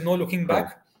there was no looking हाँ.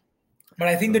 back. But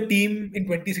I think हाँ. the team in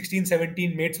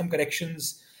 2016-17 made some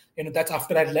corrections. That's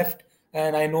after I left.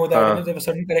 And I know that हाँ. there were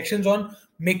certain corrections on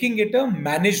making it a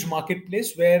managed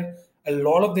marketplace where a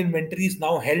lot of the inventory is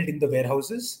now held in the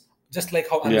warehouses, just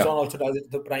like how Yeah. Amazon also does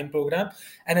it, the Prime program.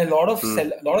 And a lot of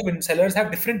Hmm. sellers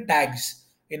have different tags,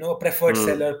 a preferred Hmm.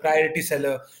 seller, priority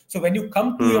seller. So when you come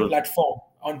to your Hmm. platform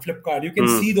on Flipkart, you can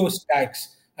Hmm. see those tags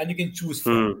and you can choose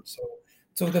from. Hmm.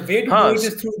 So the way to do हाँ. it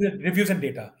is through the reviews and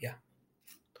data. Yeah.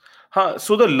 हाँ.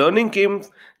 So the learning came,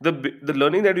 the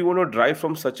learning that you want to drive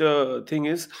from such a thing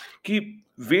is keep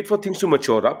wait for things to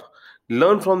mature up,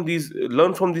 learn from these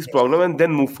Yes. problems, and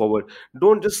then move forward.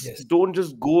 don't just Yes. don't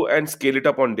just go and scale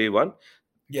it up on day one.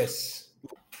 Yes.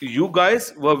 You guys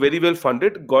were very well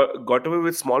funded, got away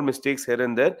with small mistakes here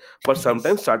and there, but Yes.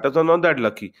 sometimes startups are not that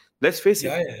lucky. Let's face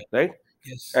Yeah, it, yeah, yeah. right?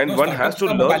 Yes. And No, one has startups to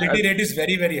ka learn mortality at rate is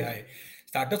very, very high.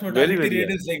 Startups very, mortality very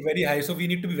rate high. is like very high, so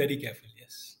we need to be very careful.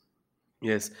 Yes.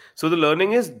 Yes. So the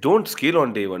learning is don't scale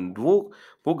on day one.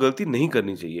 वो गलती नहीं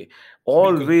करनी चाहिए.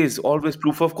 बिल्कुल. Always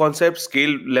proof of concept,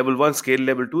 scale level 1, scale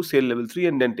level 2, scale level 3,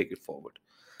 and then take it forward.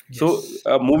 So,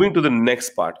 Yes. moving to the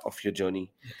next part of your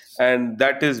journey, Yes. and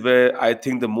that is where I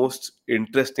think the most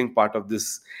interesting part of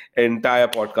this entire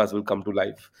podcast will come to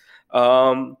life.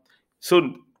 Um, so,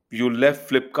 you left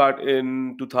Flipkart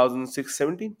in 2006,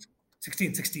 17? 16.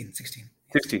 Yes. 16,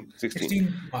 16.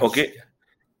 16 March. Okay. Yeah.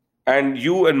 And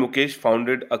you and Mukesh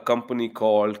founded a company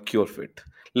called Cure.fit.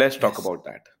 Let's talk Yes. about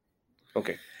that.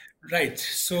 Okay. Right. And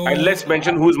So let's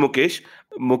mention who's Mukesh.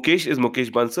 Mukesh is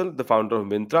Mukesh Bansal, the founder of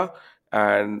Mintra,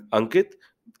 and Ankit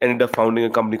ended up founding a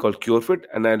company called CureFit.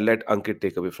 And I'll let Ankit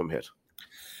take away from here.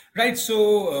 Right.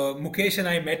 So Mukesh and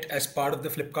I met as part of the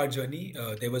Flipkart journey.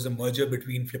 There was a merger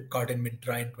between Flipkart and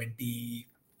Myntra in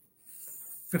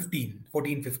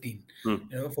 2015, Hmm,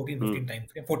 14 hmm, 15 time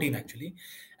frame, 14 actually.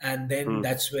 And then hmm,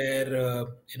 that's where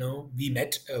we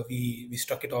met. We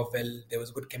struck it off well. There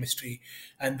was good chemistry,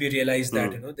 and we realized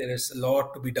that hmm, there is a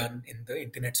lot to be done in the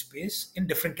internet space in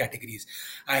different categories.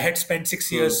 I had spent six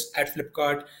hmm, years at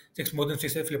Flipkart, more than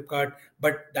 6 years at Flipkart,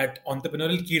 but that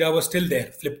entrepreneurial kira was still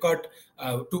there. Flipkart,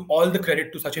 to all the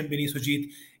credit to Sachin, Bini, Sujit,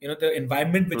 the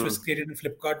environment which was hmm, created in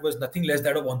Flipkart was nothing less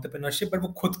that of entrepreneurship, but वो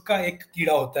खुद का एक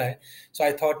कीड़ा होता है. So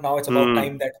I thought now it's about hmm.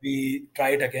 time that we try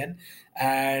it again.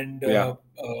 And Yeah.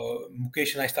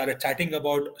 Mukesh and I started chatting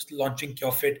about launching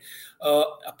CureFit,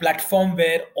 a platform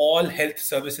where all health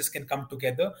services can come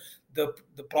together. The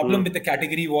problem Hmm, with the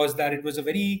category was that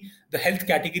the health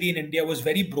category in India was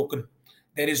very broken.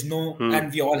 There is no, hmm.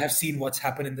 and we all have seen what's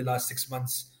happened in the last 6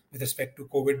 months with respect to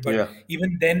COVID. But Yeah.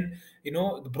 even then,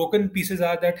 the broken pieces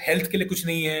are that health के लिए कुछ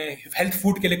नहीं है, health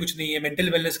food के लिए कुछ नहीं है, mental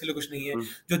wellness के लिए कुछ नहीं है. Hmm.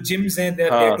 जो gyms हैं, they're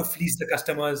there to हाँ. fleece the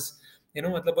customers.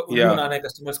 मतलब उल्लू Yeah. बनाना है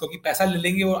customers को कि पैसा ले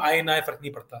लेंगे और आए ना आए फर्क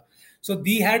नहीं पड़ता. So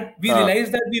we हाँ.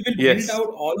 realized that we will build Yes.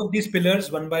 out all of these pillars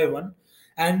one by one,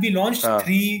 and we launched हाँ.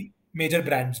 three major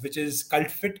brands, which is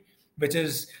CultFit, which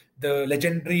is the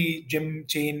legendary gym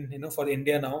chain, for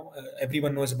India now.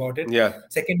 Everyone knows about it. Yeah.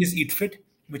 Second is EatFit,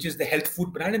 which is the health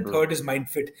food brand, and Hmm, third is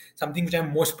MindFit, something which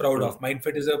I'm most proud hmm, of.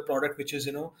 MindFit is a product which is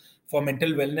for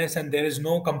mental wellness, and there is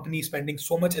no company spending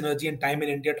so much energy and time in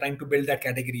India trying to build that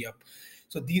category up.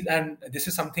 So this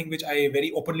is something which I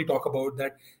very openly talk about,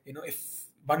 that if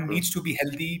one hmm, needs to be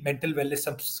healthy, mental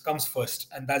wellness comes first,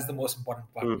 and that's the most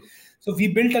important part. hmm, So we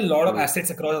built a lot of hmm, assets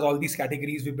across all these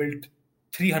categories. We built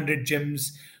 300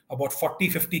 gyms, about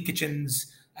 40-50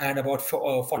 kitchens, and about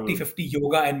 40 hmm. 50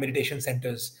 yoga and meditation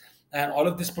centers. And all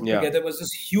of this put Yeah. together was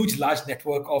this huge large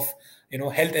network of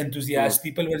health Hmm, enthusiasts.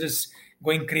 People were just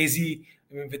going crazy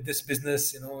with this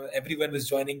business. Everyone was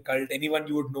joining Cult. Anyone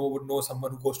you would know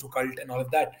someone who goes to Cult and all of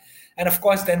that. And of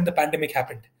course then the pandemic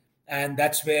happened, and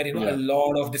that's where a yeah.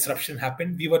 lot of disruption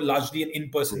happened. We were largely an Hmm,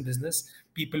 in-person business.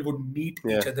 People would meet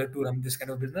yeah. each other to run this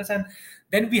kind of business, and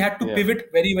then we had to Yeah. pivot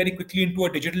very very quickly into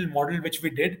a digital model, which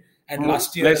we did. And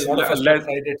last year a Let's lot of us let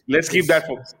tried it. let's keep that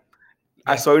Yes. for.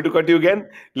 Yeah. Sorry to cut you again.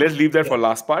 Let's leave that Yeah. for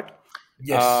last part.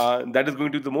 Yes. That is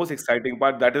going to be the most exciting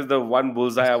part. That is the one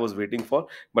bullseye I Yes. was waiting for.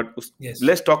 But Yes.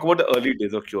 let's talk about the early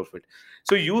days of CureFit.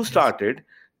 So you Yes. started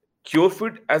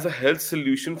CureFit as a health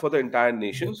solution for the entire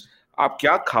nation. Yes. आप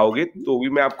क्या खाओगे तो भी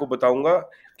मैं आपको बताऊंगा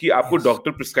कि आपको Yes.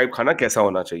 डॉक्टर प्रिस्क्राइब खाना कैसा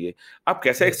होना चाहिए. आप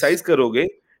कैसे Yes. एक्सरसाइज करोगे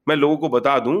मैं लोगों को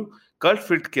बता दूं. कल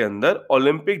फिट के अंदर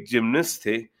ओलंपिक जिमनास्ट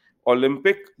थे,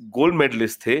 ओलंपिक गोल्ड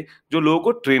मेडलिस्ट थे जो लोगों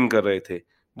को ट्रेन कर रहे थे.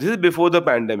 This is before the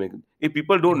pandemic. If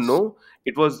people don't Yes. know,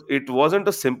 it wasn't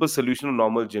a simple solution to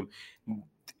normal gym.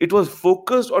 It was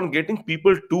focused on getting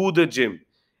people to the gym.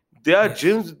 There are Yes.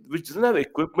 gyms which doesn't have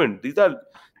equipment. They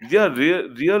are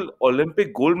real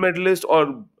Olympic gold medalists or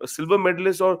silver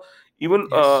medalists or even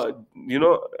Yes.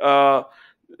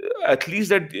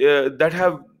 athletes that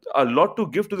have a lot to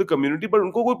give to the community, but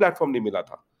उनको कोई platform नहीं मिला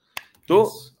था. तो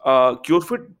Yes.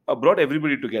 CureFit brought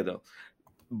everybody together.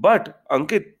 But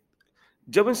Ankit,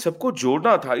 जब इन सबको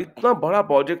जोड़ना था, इतना बड़ा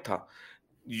प्रोजेक्ट था,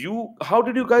 how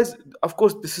did you guys, of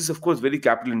course this is of course very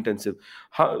capital intensive,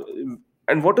 how,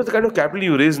 and what is the kind of capital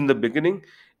you raised in the beginning,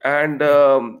 and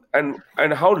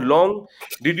Yeah. how long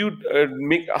did you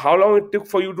how long it took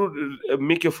for you to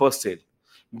make your first sale?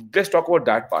 Let's talk about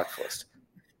that part first.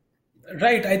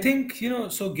 Right. I think,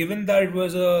 so given that it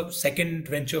was a second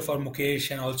venture for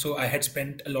Mukesh, and also I had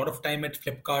spent a lot of time at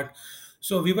Flipkart.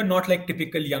 So we were not like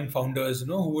typical young founders,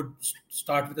 who would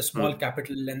start with a small Hmm.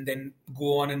 capital and then go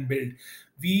on and build.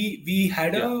 We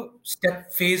had Yeah. a step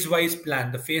phase wise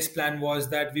plan. The phase plan was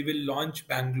that we will launch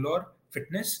Bangalore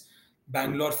Fitness, Hmm.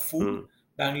 Bangalore Food, Hmm.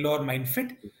 Bangalore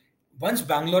MindFit. Once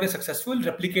Bangalore is successful,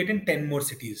 replicate in 10 more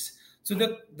cities. So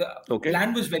the Okay.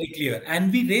 plan was very clear,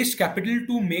 and we raised capital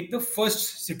to make the first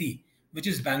city,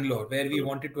 which is Bangalore, where we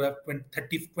Hmm. wanted to have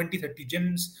 20, 30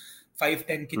 gyms,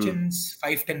 5-10 Hmm. kitchens,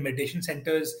 5-10 meditation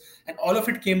centers, and all of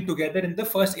it came together in the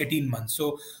first 18 months.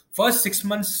 So first 6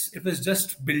 months it was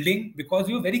just building because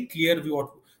we were very clear we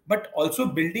what, but also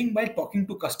building by talking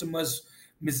to customers,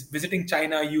 visiting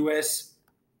China, US,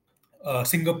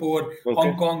 Singapore,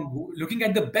 Hong Okay. Kong, looking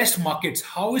at the best markets.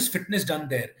 How is fitness done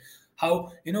there? How,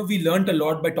 we learned a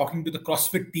lot by talking to the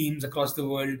CrossFit teams across the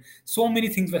world. So many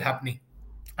things were happening.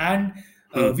 And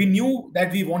Hmm. we knew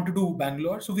that we want to do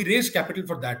Bangalore. So we raised capital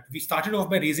for that. We started off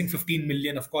by raising 15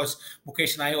 million. Of course,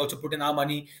 Mukesh and I also put in our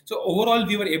money. So overall,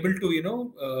 we were able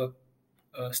to,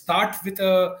 start with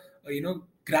a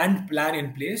grand plan in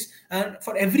place, and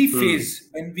for every Hmm. phase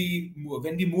when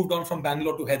we moved on from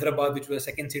Bangalore to Hyderabad, which was a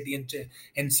second city, and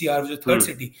NCR, which was a third Hmm.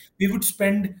 city, we would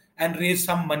spend and raise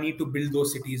some money to build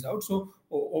those cities out. So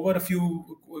over a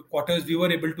few quarters we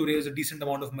were able to raise a decent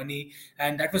amount of money,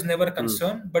 and that was never a Hmm.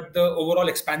 concern, but the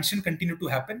overall expansion continued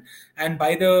to happen. And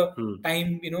by the Hmm.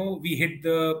 time we hit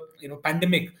the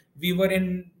pandemic, we were in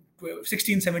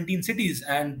 16, 17 cities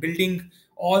and building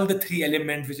all the three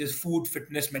elements, which is food,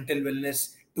 fitness, mental wellness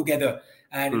together,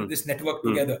 and Hmm. this network Hmm.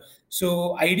 together. So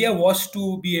idea was to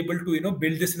be able to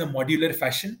build this in a modular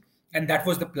fashion, and that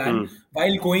was the plan, Hmm.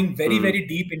 while going very, Hmm. very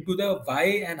deep into the why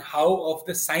and how of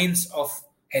the science of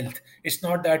health. It's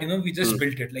not that we just Hmm.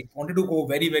 built it, like wanted to go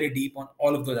very, very deep on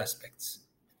all of those aspects.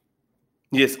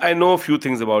 Yes, I know a few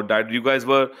things about that. You guys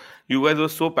were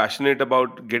so passionate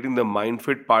about getting the mind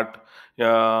fit part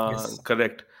Yes.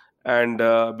 correct, and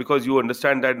because you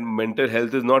understand that mental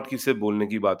health is not किसे बोलने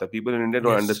की बात है. People in India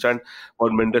don't Yes. understand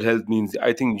what mental health means.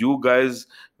 I think you guys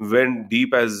went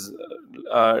deep as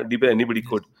anybody Yes.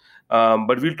 could.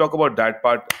 But we'll talk about that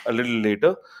part a little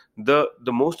later.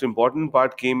 The most important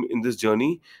part came in this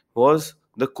journey was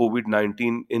the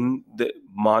COVID-19 in the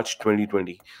March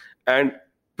 2020, and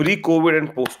pre-COVID and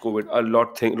post-COVID,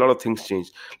 lot of things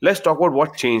changed. Let's talk about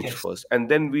what changed Yes. first, and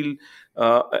then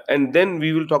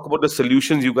we will talk about the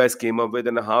solutions you guys came up with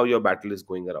and how your battle is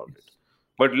going around it.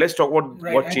 But let's talk about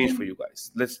Right. what I changed for think. you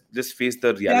guys. Let's just face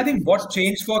the Yeah, I reality think what first.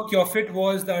 changed for Curefit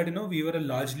was that we were a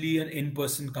largely an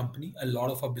in-person company. A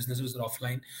lot of our businesses were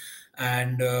offline,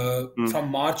 and Hmm.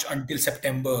 from March until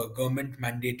September, government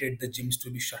mandated the gyms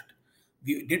to be shut.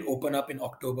 We did open up in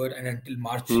October and until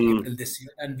March, Hmm. April this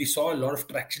year, and we saw a lot of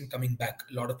traction coming back.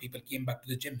 A lot of people came back to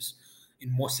the gyms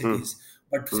in most Hmm. cities.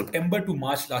 But Hmm. September to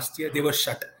March last year, they were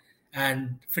shut,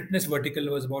 and fitness vertical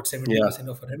was about Yeah. 70%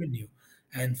 of our revenue,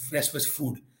 and rest was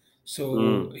food. So,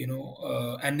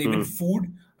 Hmm. and even Hmm. food,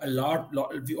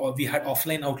 we had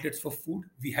offline outlets for food.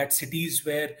 We had cities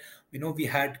where, we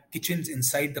had kitchens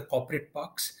inside the corporate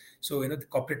parks. So, the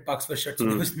corporate parks were shut, so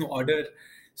there Hmm. was no order.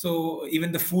 So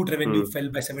even the food revenue Hmm. fell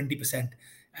by 70%.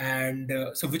 And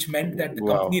so, which meant that the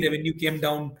company Wow. revenue came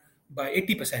down by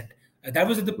 80%. That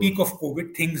was at the Hmm. peak of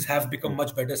COVID. Things have become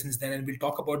much better since then, and we'll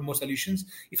talk about more solutions.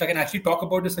 If I can actually talk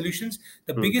about the solutions,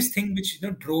 the Hmm. biggest thing which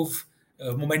drove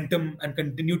momentum and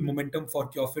continued momentum for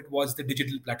Curefit was the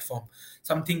digital platform,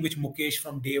 something which Mukesh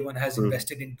from day one has Hmm.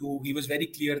 invested into. He was very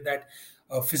clear that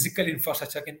physical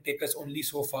infrastructure can take us only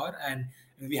so far, and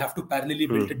we have to parallelly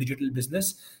build a Hmm. digital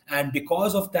business. And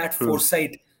because of that Hmm.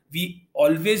 foresight, we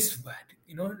always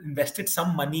invested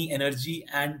some money, energy,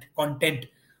 and content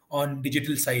on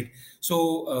digital side. So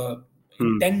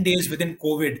in Hmm. 10 days within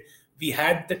COVID, we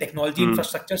had the technology Hmm.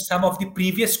 infrastructure, some of the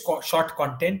previous short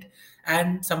content,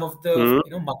 and some of the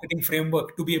Hmm. marketing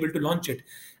framework to be able to launch it.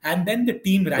 And then the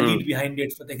team Hmm. rallied behind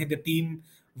it. So I think the team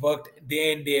worked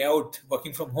day in day out,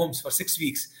 working from homes for 6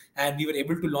 weeks, and we were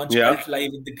able to launch Yeah. Cult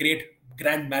Live in the great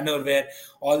grand manner where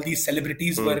all these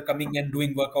celebrities Hmm. were coming and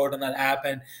doing workout on our app,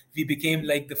 and we became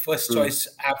like the first Hmm. choice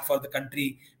app for the country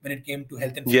when it came to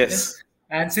health and fitness. Yes.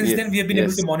 And since then we Yes. have been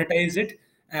able to Yes. monetize it.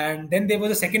 And then there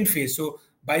was a second phase. So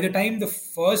by the time the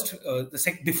first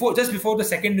before just before the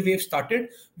second wave started,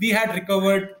 we had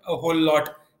recovered a whole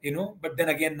lot, but then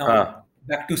again now Huh.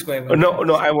 back to square Oh, one. no,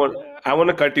 no, I want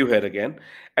to cut you here again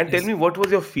and tell Yes. me what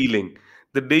was your feeling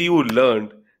the day you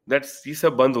learned that ये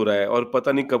सब बंद हो रहा है और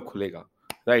पता नहीं कब खुलेगा,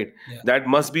 right? Yeah. That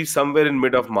must be somewhere in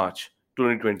mid of March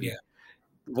 2020. Yeah.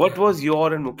 What Yeah. was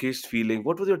your and Mukesh's feeling?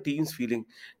 What was your team's feeling?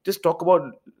 Just talk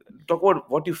about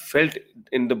what you felt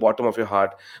in the bottom of your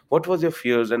heart. What was your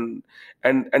fears and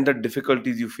the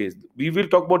difficulties you faced? We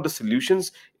will talk about the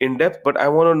solutions in depth, but I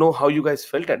want to know how you guys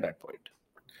felt at that point.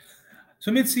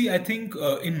 So let's see. I think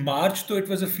in March, though, it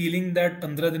was a feeling that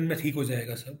 15 दिन में ठीक हो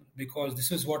जाएगा सब, because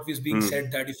this is what was being Hmm.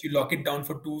 said, that if you lock it down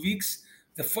for 2 weeks,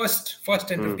 the first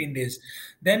 10 Hmm. 15 days,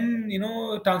 then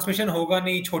transmission होगा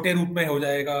नहीं, छोटे रूप में हो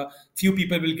जाएगा. Few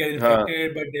people will get हाँ.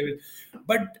 infected, but they will.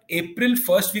 But April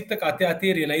first week तक आते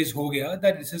आते realize हो गया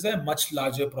that this is a much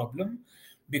larger problem,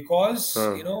 because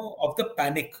Huh. of the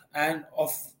panic and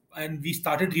we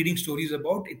started reading stories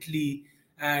about Italy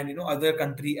and other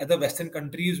Western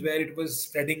countries where it was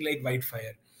spreading like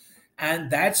wildfire.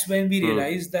 And that's when we Hmm.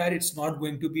 realized that it's not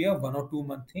going to be a 1 or 2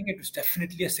 month thing. It was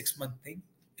definitely a 6 month thing.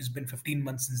 It's been 15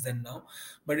 months since then now,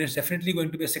 but it's definitely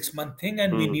going to be a 6 month thing,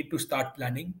 and we Hmm. need to start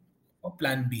planning or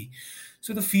plan B.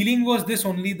 So the feeling was this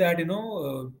only that,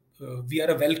 we are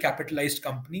a well capitalized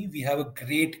company. We have a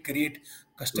great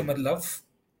customer love.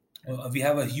 We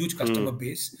have a huge Hmm. customer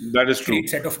base, That is great true.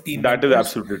 set of team That is members.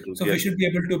 absolutely true. So we Yes. should be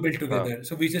able to build Huh. together.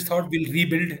 So we just thought we'll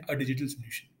rebuild a digital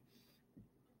solution.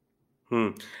 Hmm.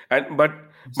 And but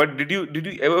did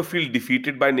you ever feel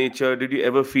defeated by nature? Did you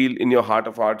ever feel in your heart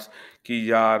of hearts कि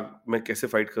यार मैं कैसे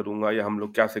fight करूंगा या हम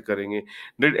लोग कैसे करेंगे?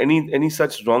 Did any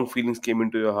such wrong feelings came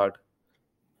into your heart?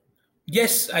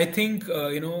 Yes, I think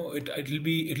it'll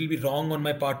be wrong on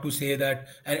my part to say that,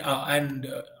 and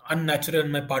unnatural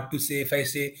on my part to say if I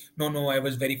say no, I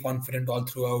was very confident all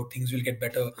throughout, things will get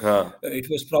better. हाँ. It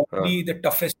was हाँ. probably the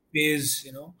toughest phase,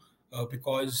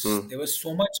 because Hmm. there was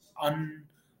so much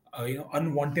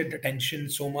unwanted attention,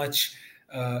 so much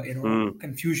Hmm.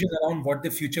 confusion around what the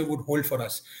future would hold for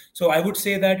us. So I would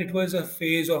say that it was a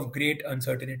phase of great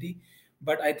uncertainty,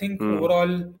 but I think Hmm.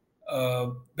 overall,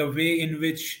 the way in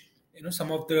which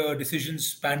some of the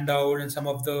decisions panned out and some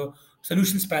of the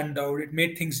solutions panned out, it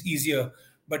made things easier.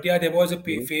 But yeah, there was a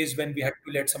Hmm. phase when we had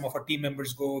to let some of our team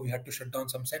members go. We had to shut down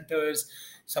some centers,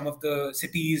 some of the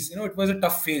cities. It was a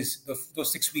tough phase.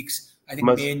 Those 6 weeks, I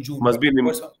think Must May and June. must But be of an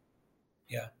course,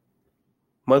 yeah.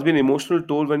 must be an emotional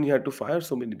toll when you had to fire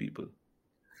so many people.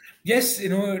 Yes,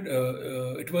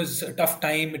 it was a tough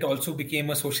time. It also became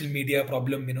a social media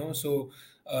problem, So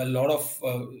a lot of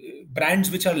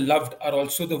brands which are loved are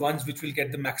also the ones which will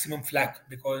get the maximum flack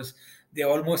because they're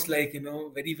almost like,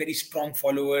 very, very strong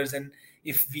followers. And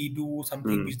if we do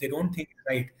something Hmm. which they don't think is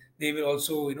right, they will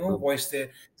also, Hmm. voice their.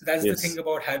 So that's the thing Yes.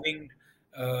 about having,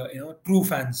 true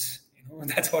fans.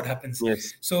 That's what happens.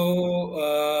 Yes.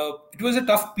 So it was a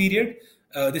tough period.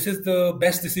 This is the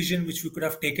best decision which we could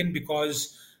have taken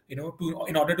because in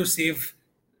order to save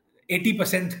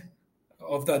 80%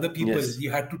 of the other people, Yes. you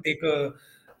had to take a.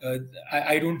 Uh,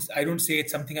 I don't say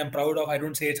it's something I'm proud of. I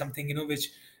don't say it's something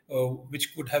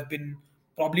which could have been,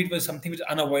 probably it was something which is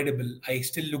unavoidable. I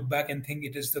still look back and think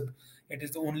it is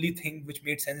the only thing which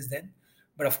made sense then.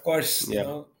 But of course,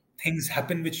 Yeah. things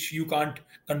happen which you can't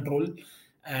control,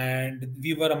 and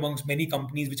we were amongst many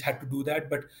companies which had to do that.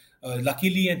 But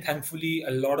luckily and thankfully,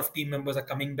 a lot of team members are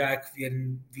coming back.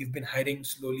 We've been hiring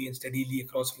slowly and steadily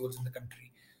across roles in the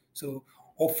country. So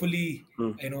hopefully,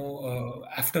 Hmm.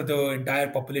 after the entire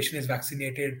population is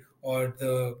vaccinated or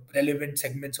the relevant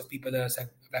segments of people are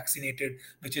vaccinated,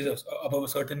 which is above a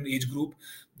certain age group,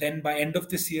 then by end of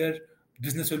this year,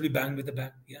 business will be bang with a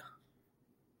bang. Yeah.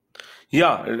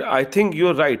 Yeah, I think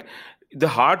you're right. The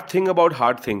hard thing about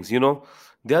hard things,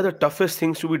 they are the toughest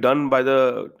things to be done by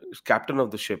the captain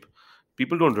of the ship.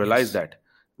 People don't realize Yes.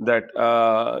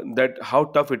 that how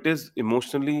tough it is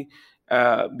emotionally,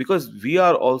 because we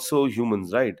are also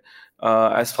humans, right?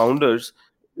 As Yes. founders,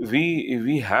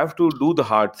 we have to do the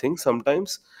hard things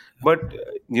sometimes, but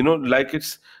like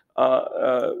it's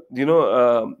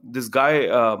this guy.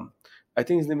 I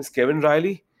think his name is Kevin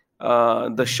Riley,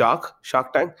 the Shark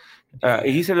Tank. Yeah.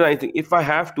 He Yeah. said, I think if I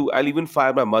have to, I'll even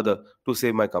fire my mother to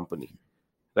save my company,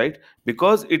 right?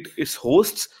 Because it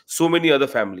hosts so many other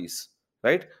families,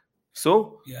 right?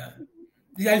 So Yeah.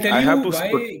 Yeah, I'll tell I you have to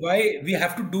why we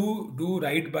have to do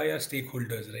right by our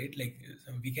stakeholders, right? Like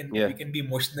we yeah. can be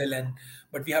emotional,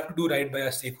 but we have to do right by our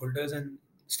stakeholders, and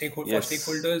for Yes.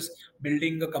 stakeholders,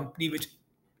 building a company which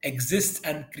exists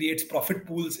and creates profit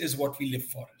pools is what we live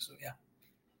for. So yeah.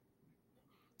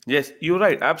 Yes, you're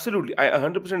right. Absolutely. I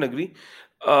 100% agree.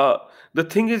 Uh, the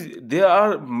thing is, there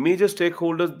are major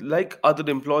stakeholders like other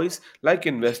employees, like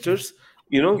investors,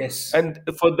 Yes. and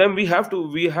for them, we have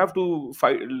to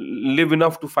fight, live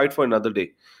enough to fight for another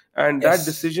day. And that Yes.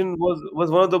 decision was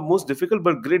one of the most difficult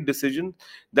but great decision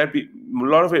that a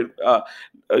lot of it.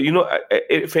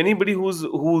 If anybody who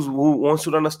wants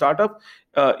to run a startup,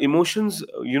 emotions,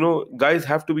 guys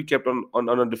have to be kept on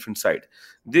a different side.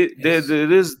 Yes.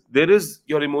 There is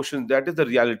your emotion, that is the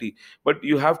reality, but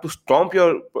you have to stomp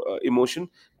your emotion,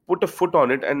 put a foot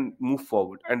on it and move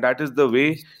forward, and that is the way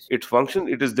Yes. it functions.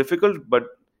 It is difficult, but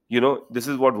this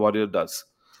is what warrior does.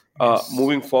 Yes.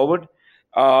 Moving forward,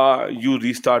 you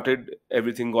restarted,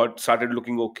 everything got started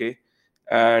looking okay,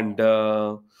 and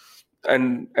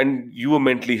and you were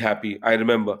mentally happy, I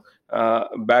remember.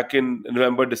 back in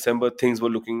November, December, things were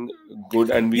looking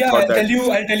good, and we Yeah, thought that.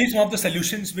 I'll tell you some of the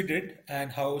solutions we did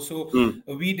and how. So Mm,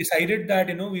 we decided that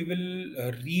we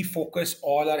will refocus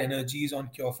all our energies on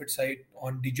Curefit side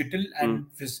on digital mm,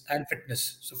 and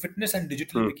fitness. So fitness and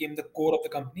digital mm, became the core of the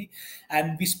company,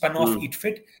 and we spun off mm,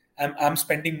 EatFit. I'm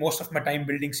spending most of my time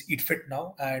building EatFit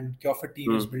now, and Curefit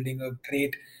team is mm, building a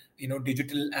great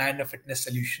digital and a fitness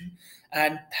solution.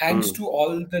 And thanks mm, to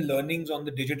all the learnings on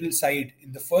the digital side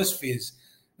in the first phase,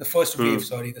 the first wave, mm,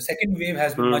 sorry, the second wave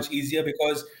has been mm. much easier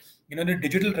because the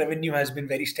digital revenue has been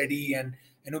very steady and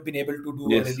been able to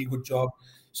do a Yes. really good job.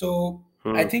 So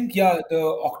I Mm, think, yeah,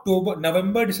 the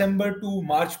November, December to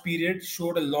March period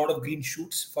showed a lot of green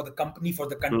shoots for the company, for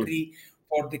the mm, country,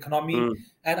 for the economy.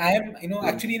 mm, And I am mm,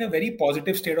 actually in a very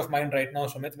positive state of mind right now,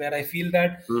 Sumit, where I feel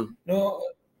that mm. you know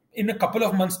in a couple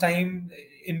of months time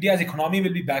India's economy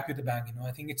will be back with a bang.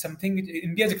 I think it's something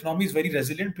India's economy is very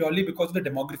resilient purely because of the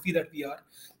demography that we are,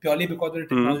 purely because of the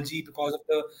Mm. technology, because of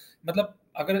the मतलब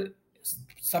अगर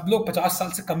सब लोग 50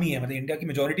 साल से कम ही है, मतलब India की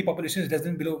majority population is less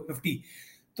than below 50,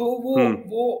 तो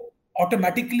Hmm. वो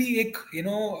ऑटोमेटिकली एक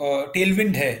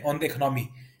टेलविंड है on the economy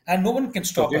and no one can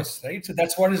stop Okay. Us, right? So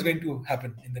that's what is going to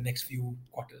happen in the next few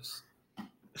quarters.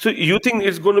 So you think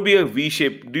it's going to be a V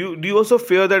shape? Do you also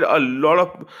fear that a lot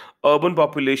of urban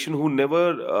population who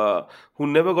never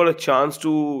got a chance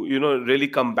to really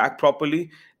come back properly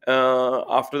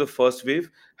after the first wave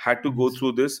had to go Mhm.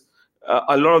 through this?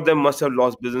 A lot of them must have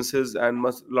lost businesses, and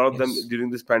must a lot of them Yes. during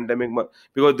this pandemic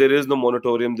because there is no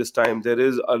moratorium this time. There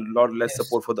is a lot less Yes.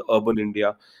 support for the urban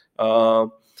India. Uh,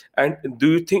 and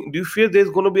do you fear there's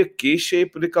going to be a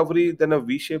K-shaped recovery than a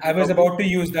V-shaped I was recovery? about to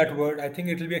use that word. I think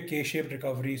it will be a K-shaped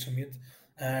recovery, Sumit,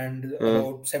 and Uh,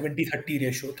 about 70-30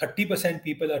 ratio. 30%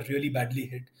 people are really badly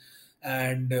hit,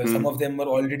 and some hmm, of them are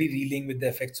already reeling with the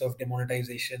effects of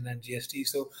demonetization and GST.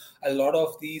 So a lot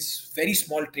of these very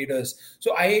small traders.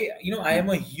 So I hmm. am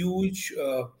a huge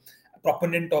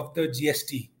proponent of the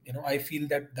GST. I feel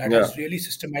that that Yeah. has really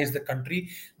systemized the country.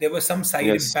 There was some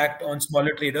side Yes. impact on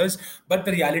smaller traders, but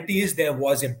the reality is there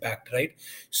was impact, right?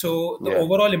 So the Yeah.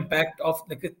 overall impact of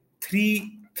like a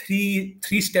three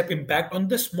step impact on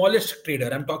the smallest trader.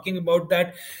 I'm talking about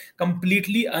that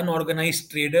completely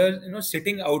unorganized trader,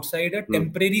 sitting outside a Hmm.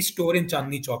 temporary store in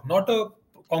Chandni Chowk, not a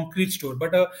concrete store,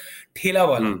 but a thela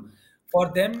wala. Hmm.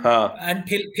 For them, हाँ. and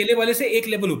thele wale se ek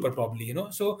level upar probably,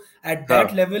 so at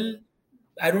that हाँ. level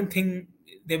I don't think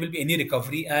there will be any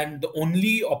recovery, and the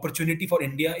only opportunity for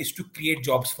India is to create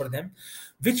jobs for them,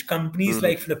 which companies Hmm.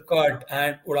 like Flipkart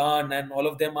and Udan and all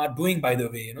of them are doing, by the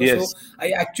way. Yes. So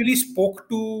I actually spoke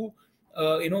to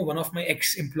one of my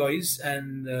ex-employees,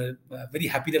 and very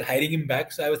happy that hiring him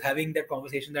back. So I was having that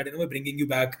conversation that we're bringing you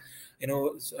back.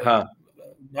 हाँ.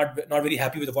 Not very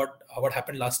happy with what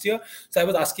happened last year. So I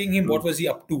was asking him Hmm. what was he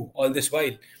up to all this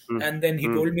while, Hmm. and then he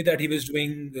Hmm. told me that he was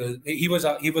doing. He was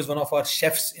one of our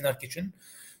chefs in our kitchen.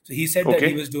 So he said that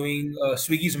he Okay. was doing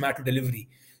Swiggy Zomato delivery.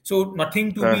 So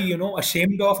nothing to be हाँ.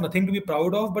 ashamed of, nothing to be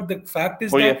proud of. But the fact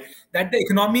is Oh yeah. that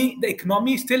the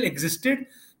economy still existed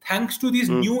thanks to these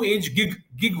Hmm. new age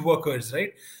gig workers,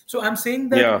 right? So I'm saying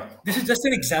that Yeah. this is just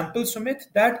an example, Sumit,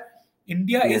 that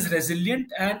India is Yes.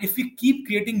 resilient, and if we keep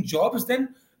creating jobs,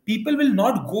 then people will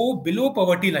not go below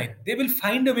poverty line. They will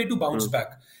find a way to bounce Hmm.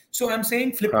 back. So I'm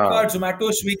saying हाँ. Flipkart, Zomato,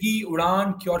 Swiggy,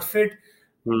 Udan, Cure.fit,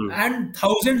 Hmm. and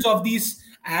thousands of these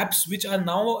apps which are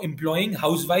now employing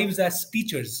housewives as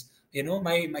teachers.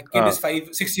 My kid is हाँ.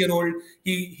 5 6 year old.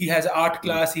 He has an art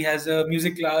Hmm. class, he has a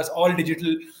music class, all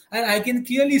digital, and I can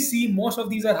clearly see most of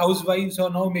these are housewives who are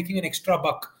now making an extra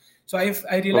buck. So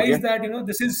I realize Okay. that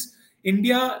this is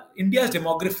India's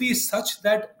demography is such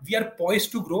that we are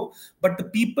poised to grow, but the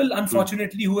people, Hmm.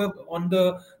 unfortunately, who have on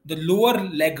the lower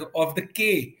leg of the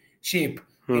K shape,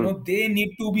 Hmm. they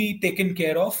need to be taken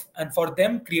care of, and for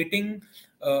them, creating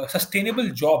sustainable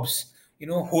jobs,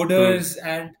 Hmm. hoarders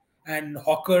and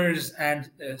hawkers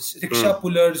and Hmm. rickshaw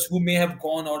pullers who may have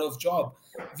gone out of job.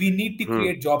 We need to Hmm.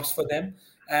 create jobs for them,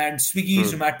 and Swiggy,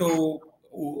 Hmm. Zomato,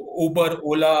 Uber,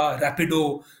 Ola,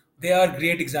 Rapido, they are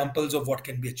great examples of what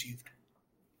can be achieved.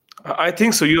 I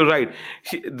think so. You're right.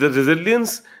 The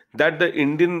resilience that the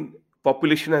Indian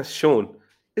population has shown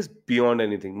is beyond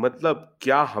anything. मतलब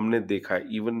क्या हमने देखा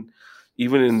है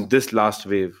even in this last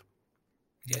wave.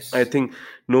 I Yes. think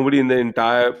nobody in the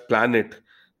entire planet,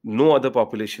 no other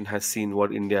population has seen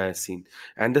what India has seen.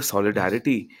 And the Yes.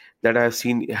 solidarity that I have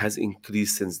seen has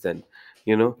increased since then.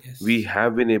 We Yes.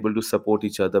 have been able to support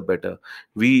each other better.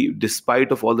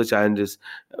 Despite of all the challenges,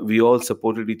 we all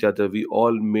supported each other. We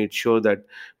all made sure that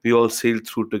we all sailed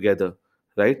through together,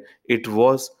 right? It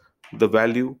was the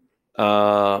value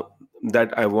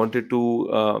that I wanted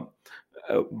to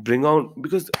bring on,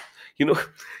 because you know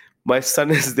my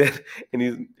son is there,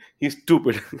 and he's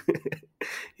stupid.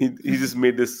 He just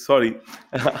made this, sorry.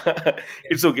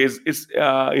 It's okay, it's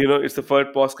the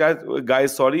first podcast,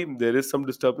 guys, sorry, there is some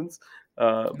disturbance.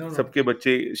 No, no, सबके take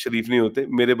बच्चे शरीफ नहीं होते,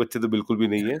 मेरे बच्चे तो बिल्कुल भी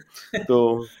नहीं है.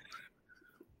 तो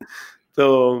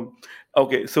so,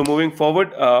 okay, so moving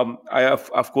forward, I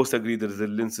of course agree the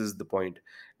resilience is the point,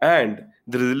 and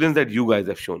the resilience that you guys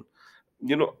have shown.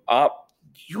 You know,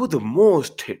 you the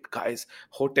most hit guys,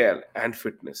 hotel and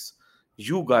fitness.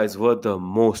 You guys were the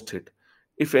most hit.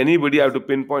 If anybody I have yes, to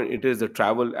pinpoint, it is the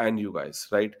travel and you guys,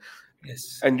 right?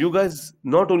 yes, And you guys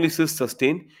not only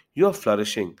sustain, you're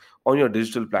flourishing on your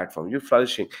digital platform, you're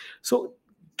flourishing. So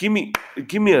give me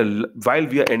while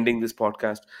we are ending this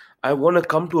podcast, I want to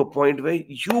come to a point where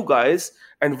you guys,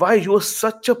 and why you're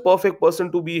such a perfect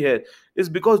person to be here, is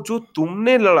because जो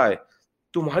तुमने लड़ा है,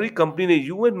 तुम्हारी company ने,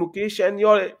 you and Mukesh and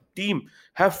your team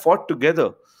have fought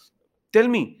together. Tell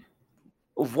me,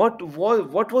 what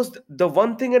was the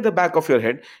one thing at the back of your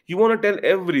head you want to tell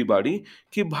everybody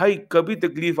कि भाई कभी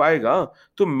तकलीफ आएगा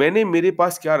तो मैंने मेरे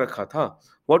पास क्या रखा था?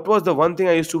 What was the one thing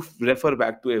I used to refer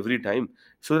back to every time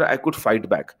so that I could fight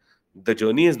back? The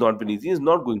journey has not been easy, it's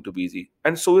not going to be easy,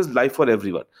 and so is life for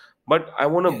everyone. But I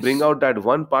want to bring yes. out that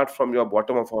one part from your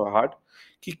bottom of our heart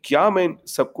कि क्या मैं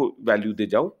सबको value दे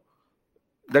जाऊं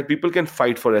that people can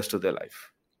fight for rest of their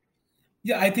life.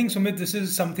 Yeah, I think Sumit, this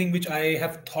is something which I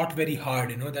have thought very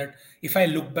hard. That if I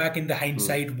look back in the Hmm.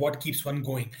 hindsight, what keeps one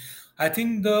going? I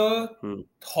think the Hmm.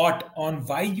 thought on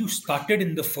why you started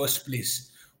in the first place.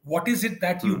 What is it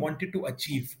that you Hmm. wanted to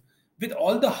achieve? With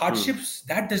all the Hmm. hardships,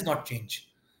 that does not change.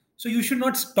 So you should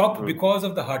not stop Hmm. because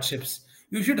of the hardships.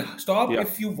 You should stop Yeah.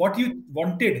 if you what you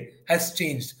wanted has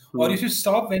changed, or you Hmm. should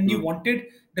stop when you Hmm. wanted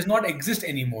does not exist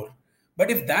anymore.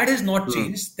 But if that has not Hmm.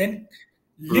 changed, then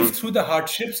live Hmm. through the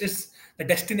hardships. Is the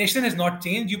destination has not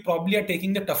changed, you probably are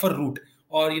taking the tougher route,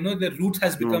 or Hmm. the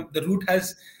route has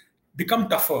become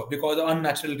tougher because of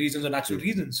unnatural reasons or natural Hmm.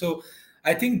 reasons. So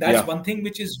I think that's Yeah. one thing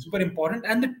which is super important,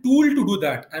 and the tool to do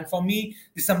that, and for me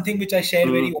this is something which I share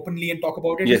Hmm. very openly and talk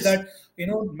about it, is Yes. that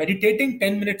meditating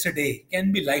 10 minutes a day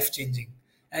can be life changing.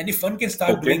 And if one can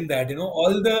start Okay. doing that,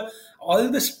 all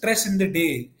the stress in the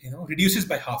day reduces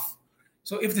by half.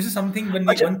 So if this is something when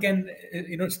Acha, one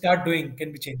can start doing,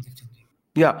 can be changing.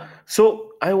 yeah. So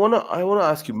I wanna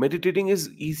ask you, meditating is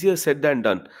easier said than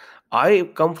done.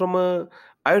 I come from a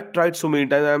I've tried so many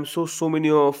times. I'm so many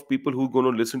of people who going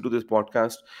to listen to this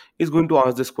podcast is going to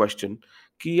ask this question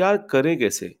कि यार करें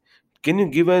कैसे? Can you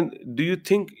give an do you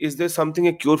think is there something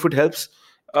a cure fit helps?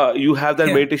 You have that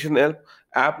Yeah, meditation help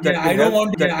app yeah. that can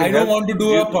help, that can I don't help. want to do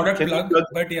a product Can you plug, plug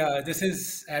but yeah, this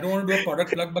is. I don't want to do a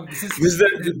product plug, but this is this is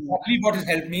the exactly what has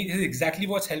helped me. This is exactly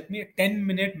what's helped me.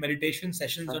 10-minute meditation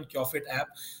sessions on Cure.fit app,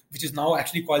 which is now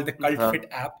actually called the Cult huh, Fit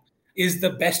app, is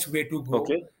the best way to go.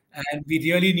 okay, And we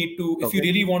really need to. If you okay.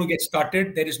 really want to get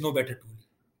started, there is no better tool.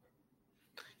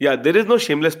 Yeah, there is no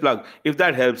shameless plug. If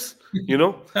that helps, you know.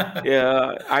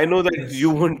 Yeah, I know that you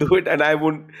Yes, won't do it, and I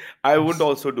won't. I won't yes,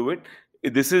 also do it.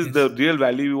 This is the yes, real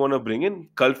value we want to bring in.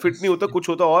 कल fit नहीं yes. होता, कुछ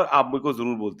होता और आप मेरे को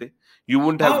जरूर बोलते. You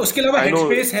wouldn't हाँ, have. उसके अलावा I know.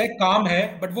 हेडस्पेस है, काम है,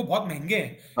 बट वो बहुत महंगे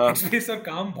हैं. हाँ, हेडस्पेस और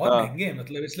काम बहुत हाँ, महंगे हैं,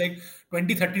 मतलब it's like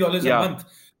 $20-30 a yeah,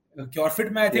 month.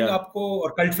 Curefit में आई थिंक yeah. आपको,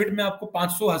 और कल्टफिट में आपको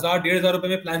 500, 1000, 1500 रुपए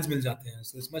में प्लान्स मिल जाते हैं.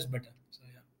 So it's much better. सो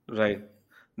या. Right.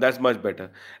 That's much better.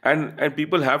 And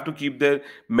people have to keep their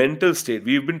mental state.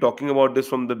 We've been talking about this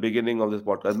from the beginning of this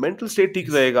podcast. Mental state ठीक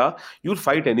Yes, रहेगा, you'll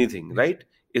fight anything, yes, right?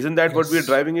 Isn't that what we're yes,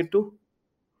 driving it to?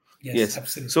 yes, Yes. So,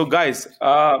 absolutely. guys,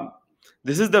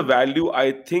 this is the value I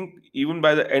think even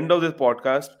by the end of this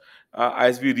podcast,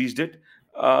 as we reached it,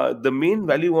 the main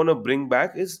value we want to bring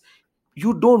back is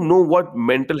you don't know what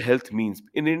mental health means.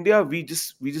 In India, we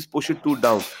just push it too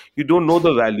down. You don't know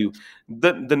the value.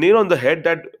 The nail on the head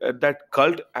that that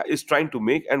cult is trying to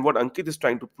make, and what Ankit is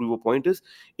trying to prove a point is,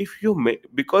 if you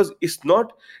because it's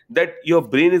not that your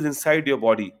brain is inside your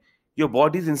body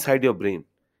is inside your brain.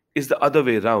 It's the other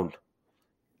way around.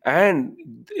 And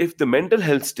if the mental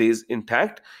health stays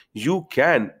intact, you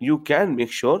can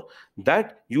make sure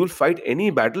that you will fight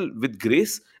any battle with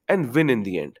grace and win in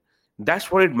the end.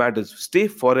 That's what it matters. Stay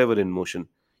forever in motion,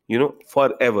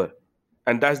 forever.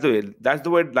 And that's the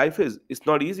way life is. It's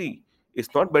not easy.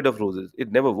 It's not bed of roses.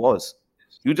 It never was.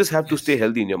 You just have to stay Yes,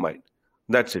 healthy in your mind.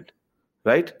 That's it.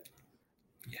 Right?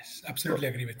 yes, absolutely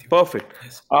agree with you. Perfect.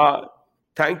 Yes, Uh,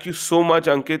 Thank you so much,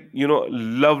 Ankit.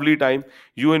 Lovely time.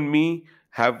 You and me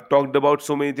have talked about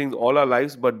so many things all our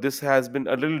lives, but this has been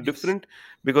a little yes, different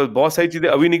because बहुत सारी चीजें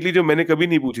yes, अभी निकली जो मैंने कभी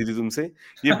नहीं पूछी थी तुमसे.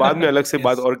 ये बाद में अलग से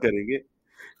बात yes, और करेंगे.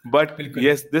 But बिल्कुल.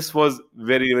 yes, this was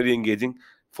very, very engaging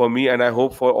for me, and I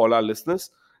hope for all our listeners.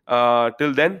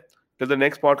 Till then, till the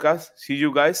next podcast, see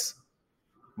you guys.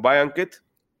 Bye, Ankit,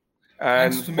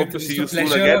 Thanks, and hope Sumit. to It see was you a soon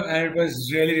pleasure, again. and it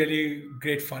was really, really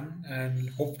great fun. And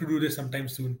hope to do this sometime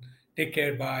soon. Take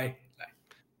care. Bye.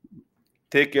 Bye.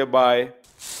 Take care. Bye.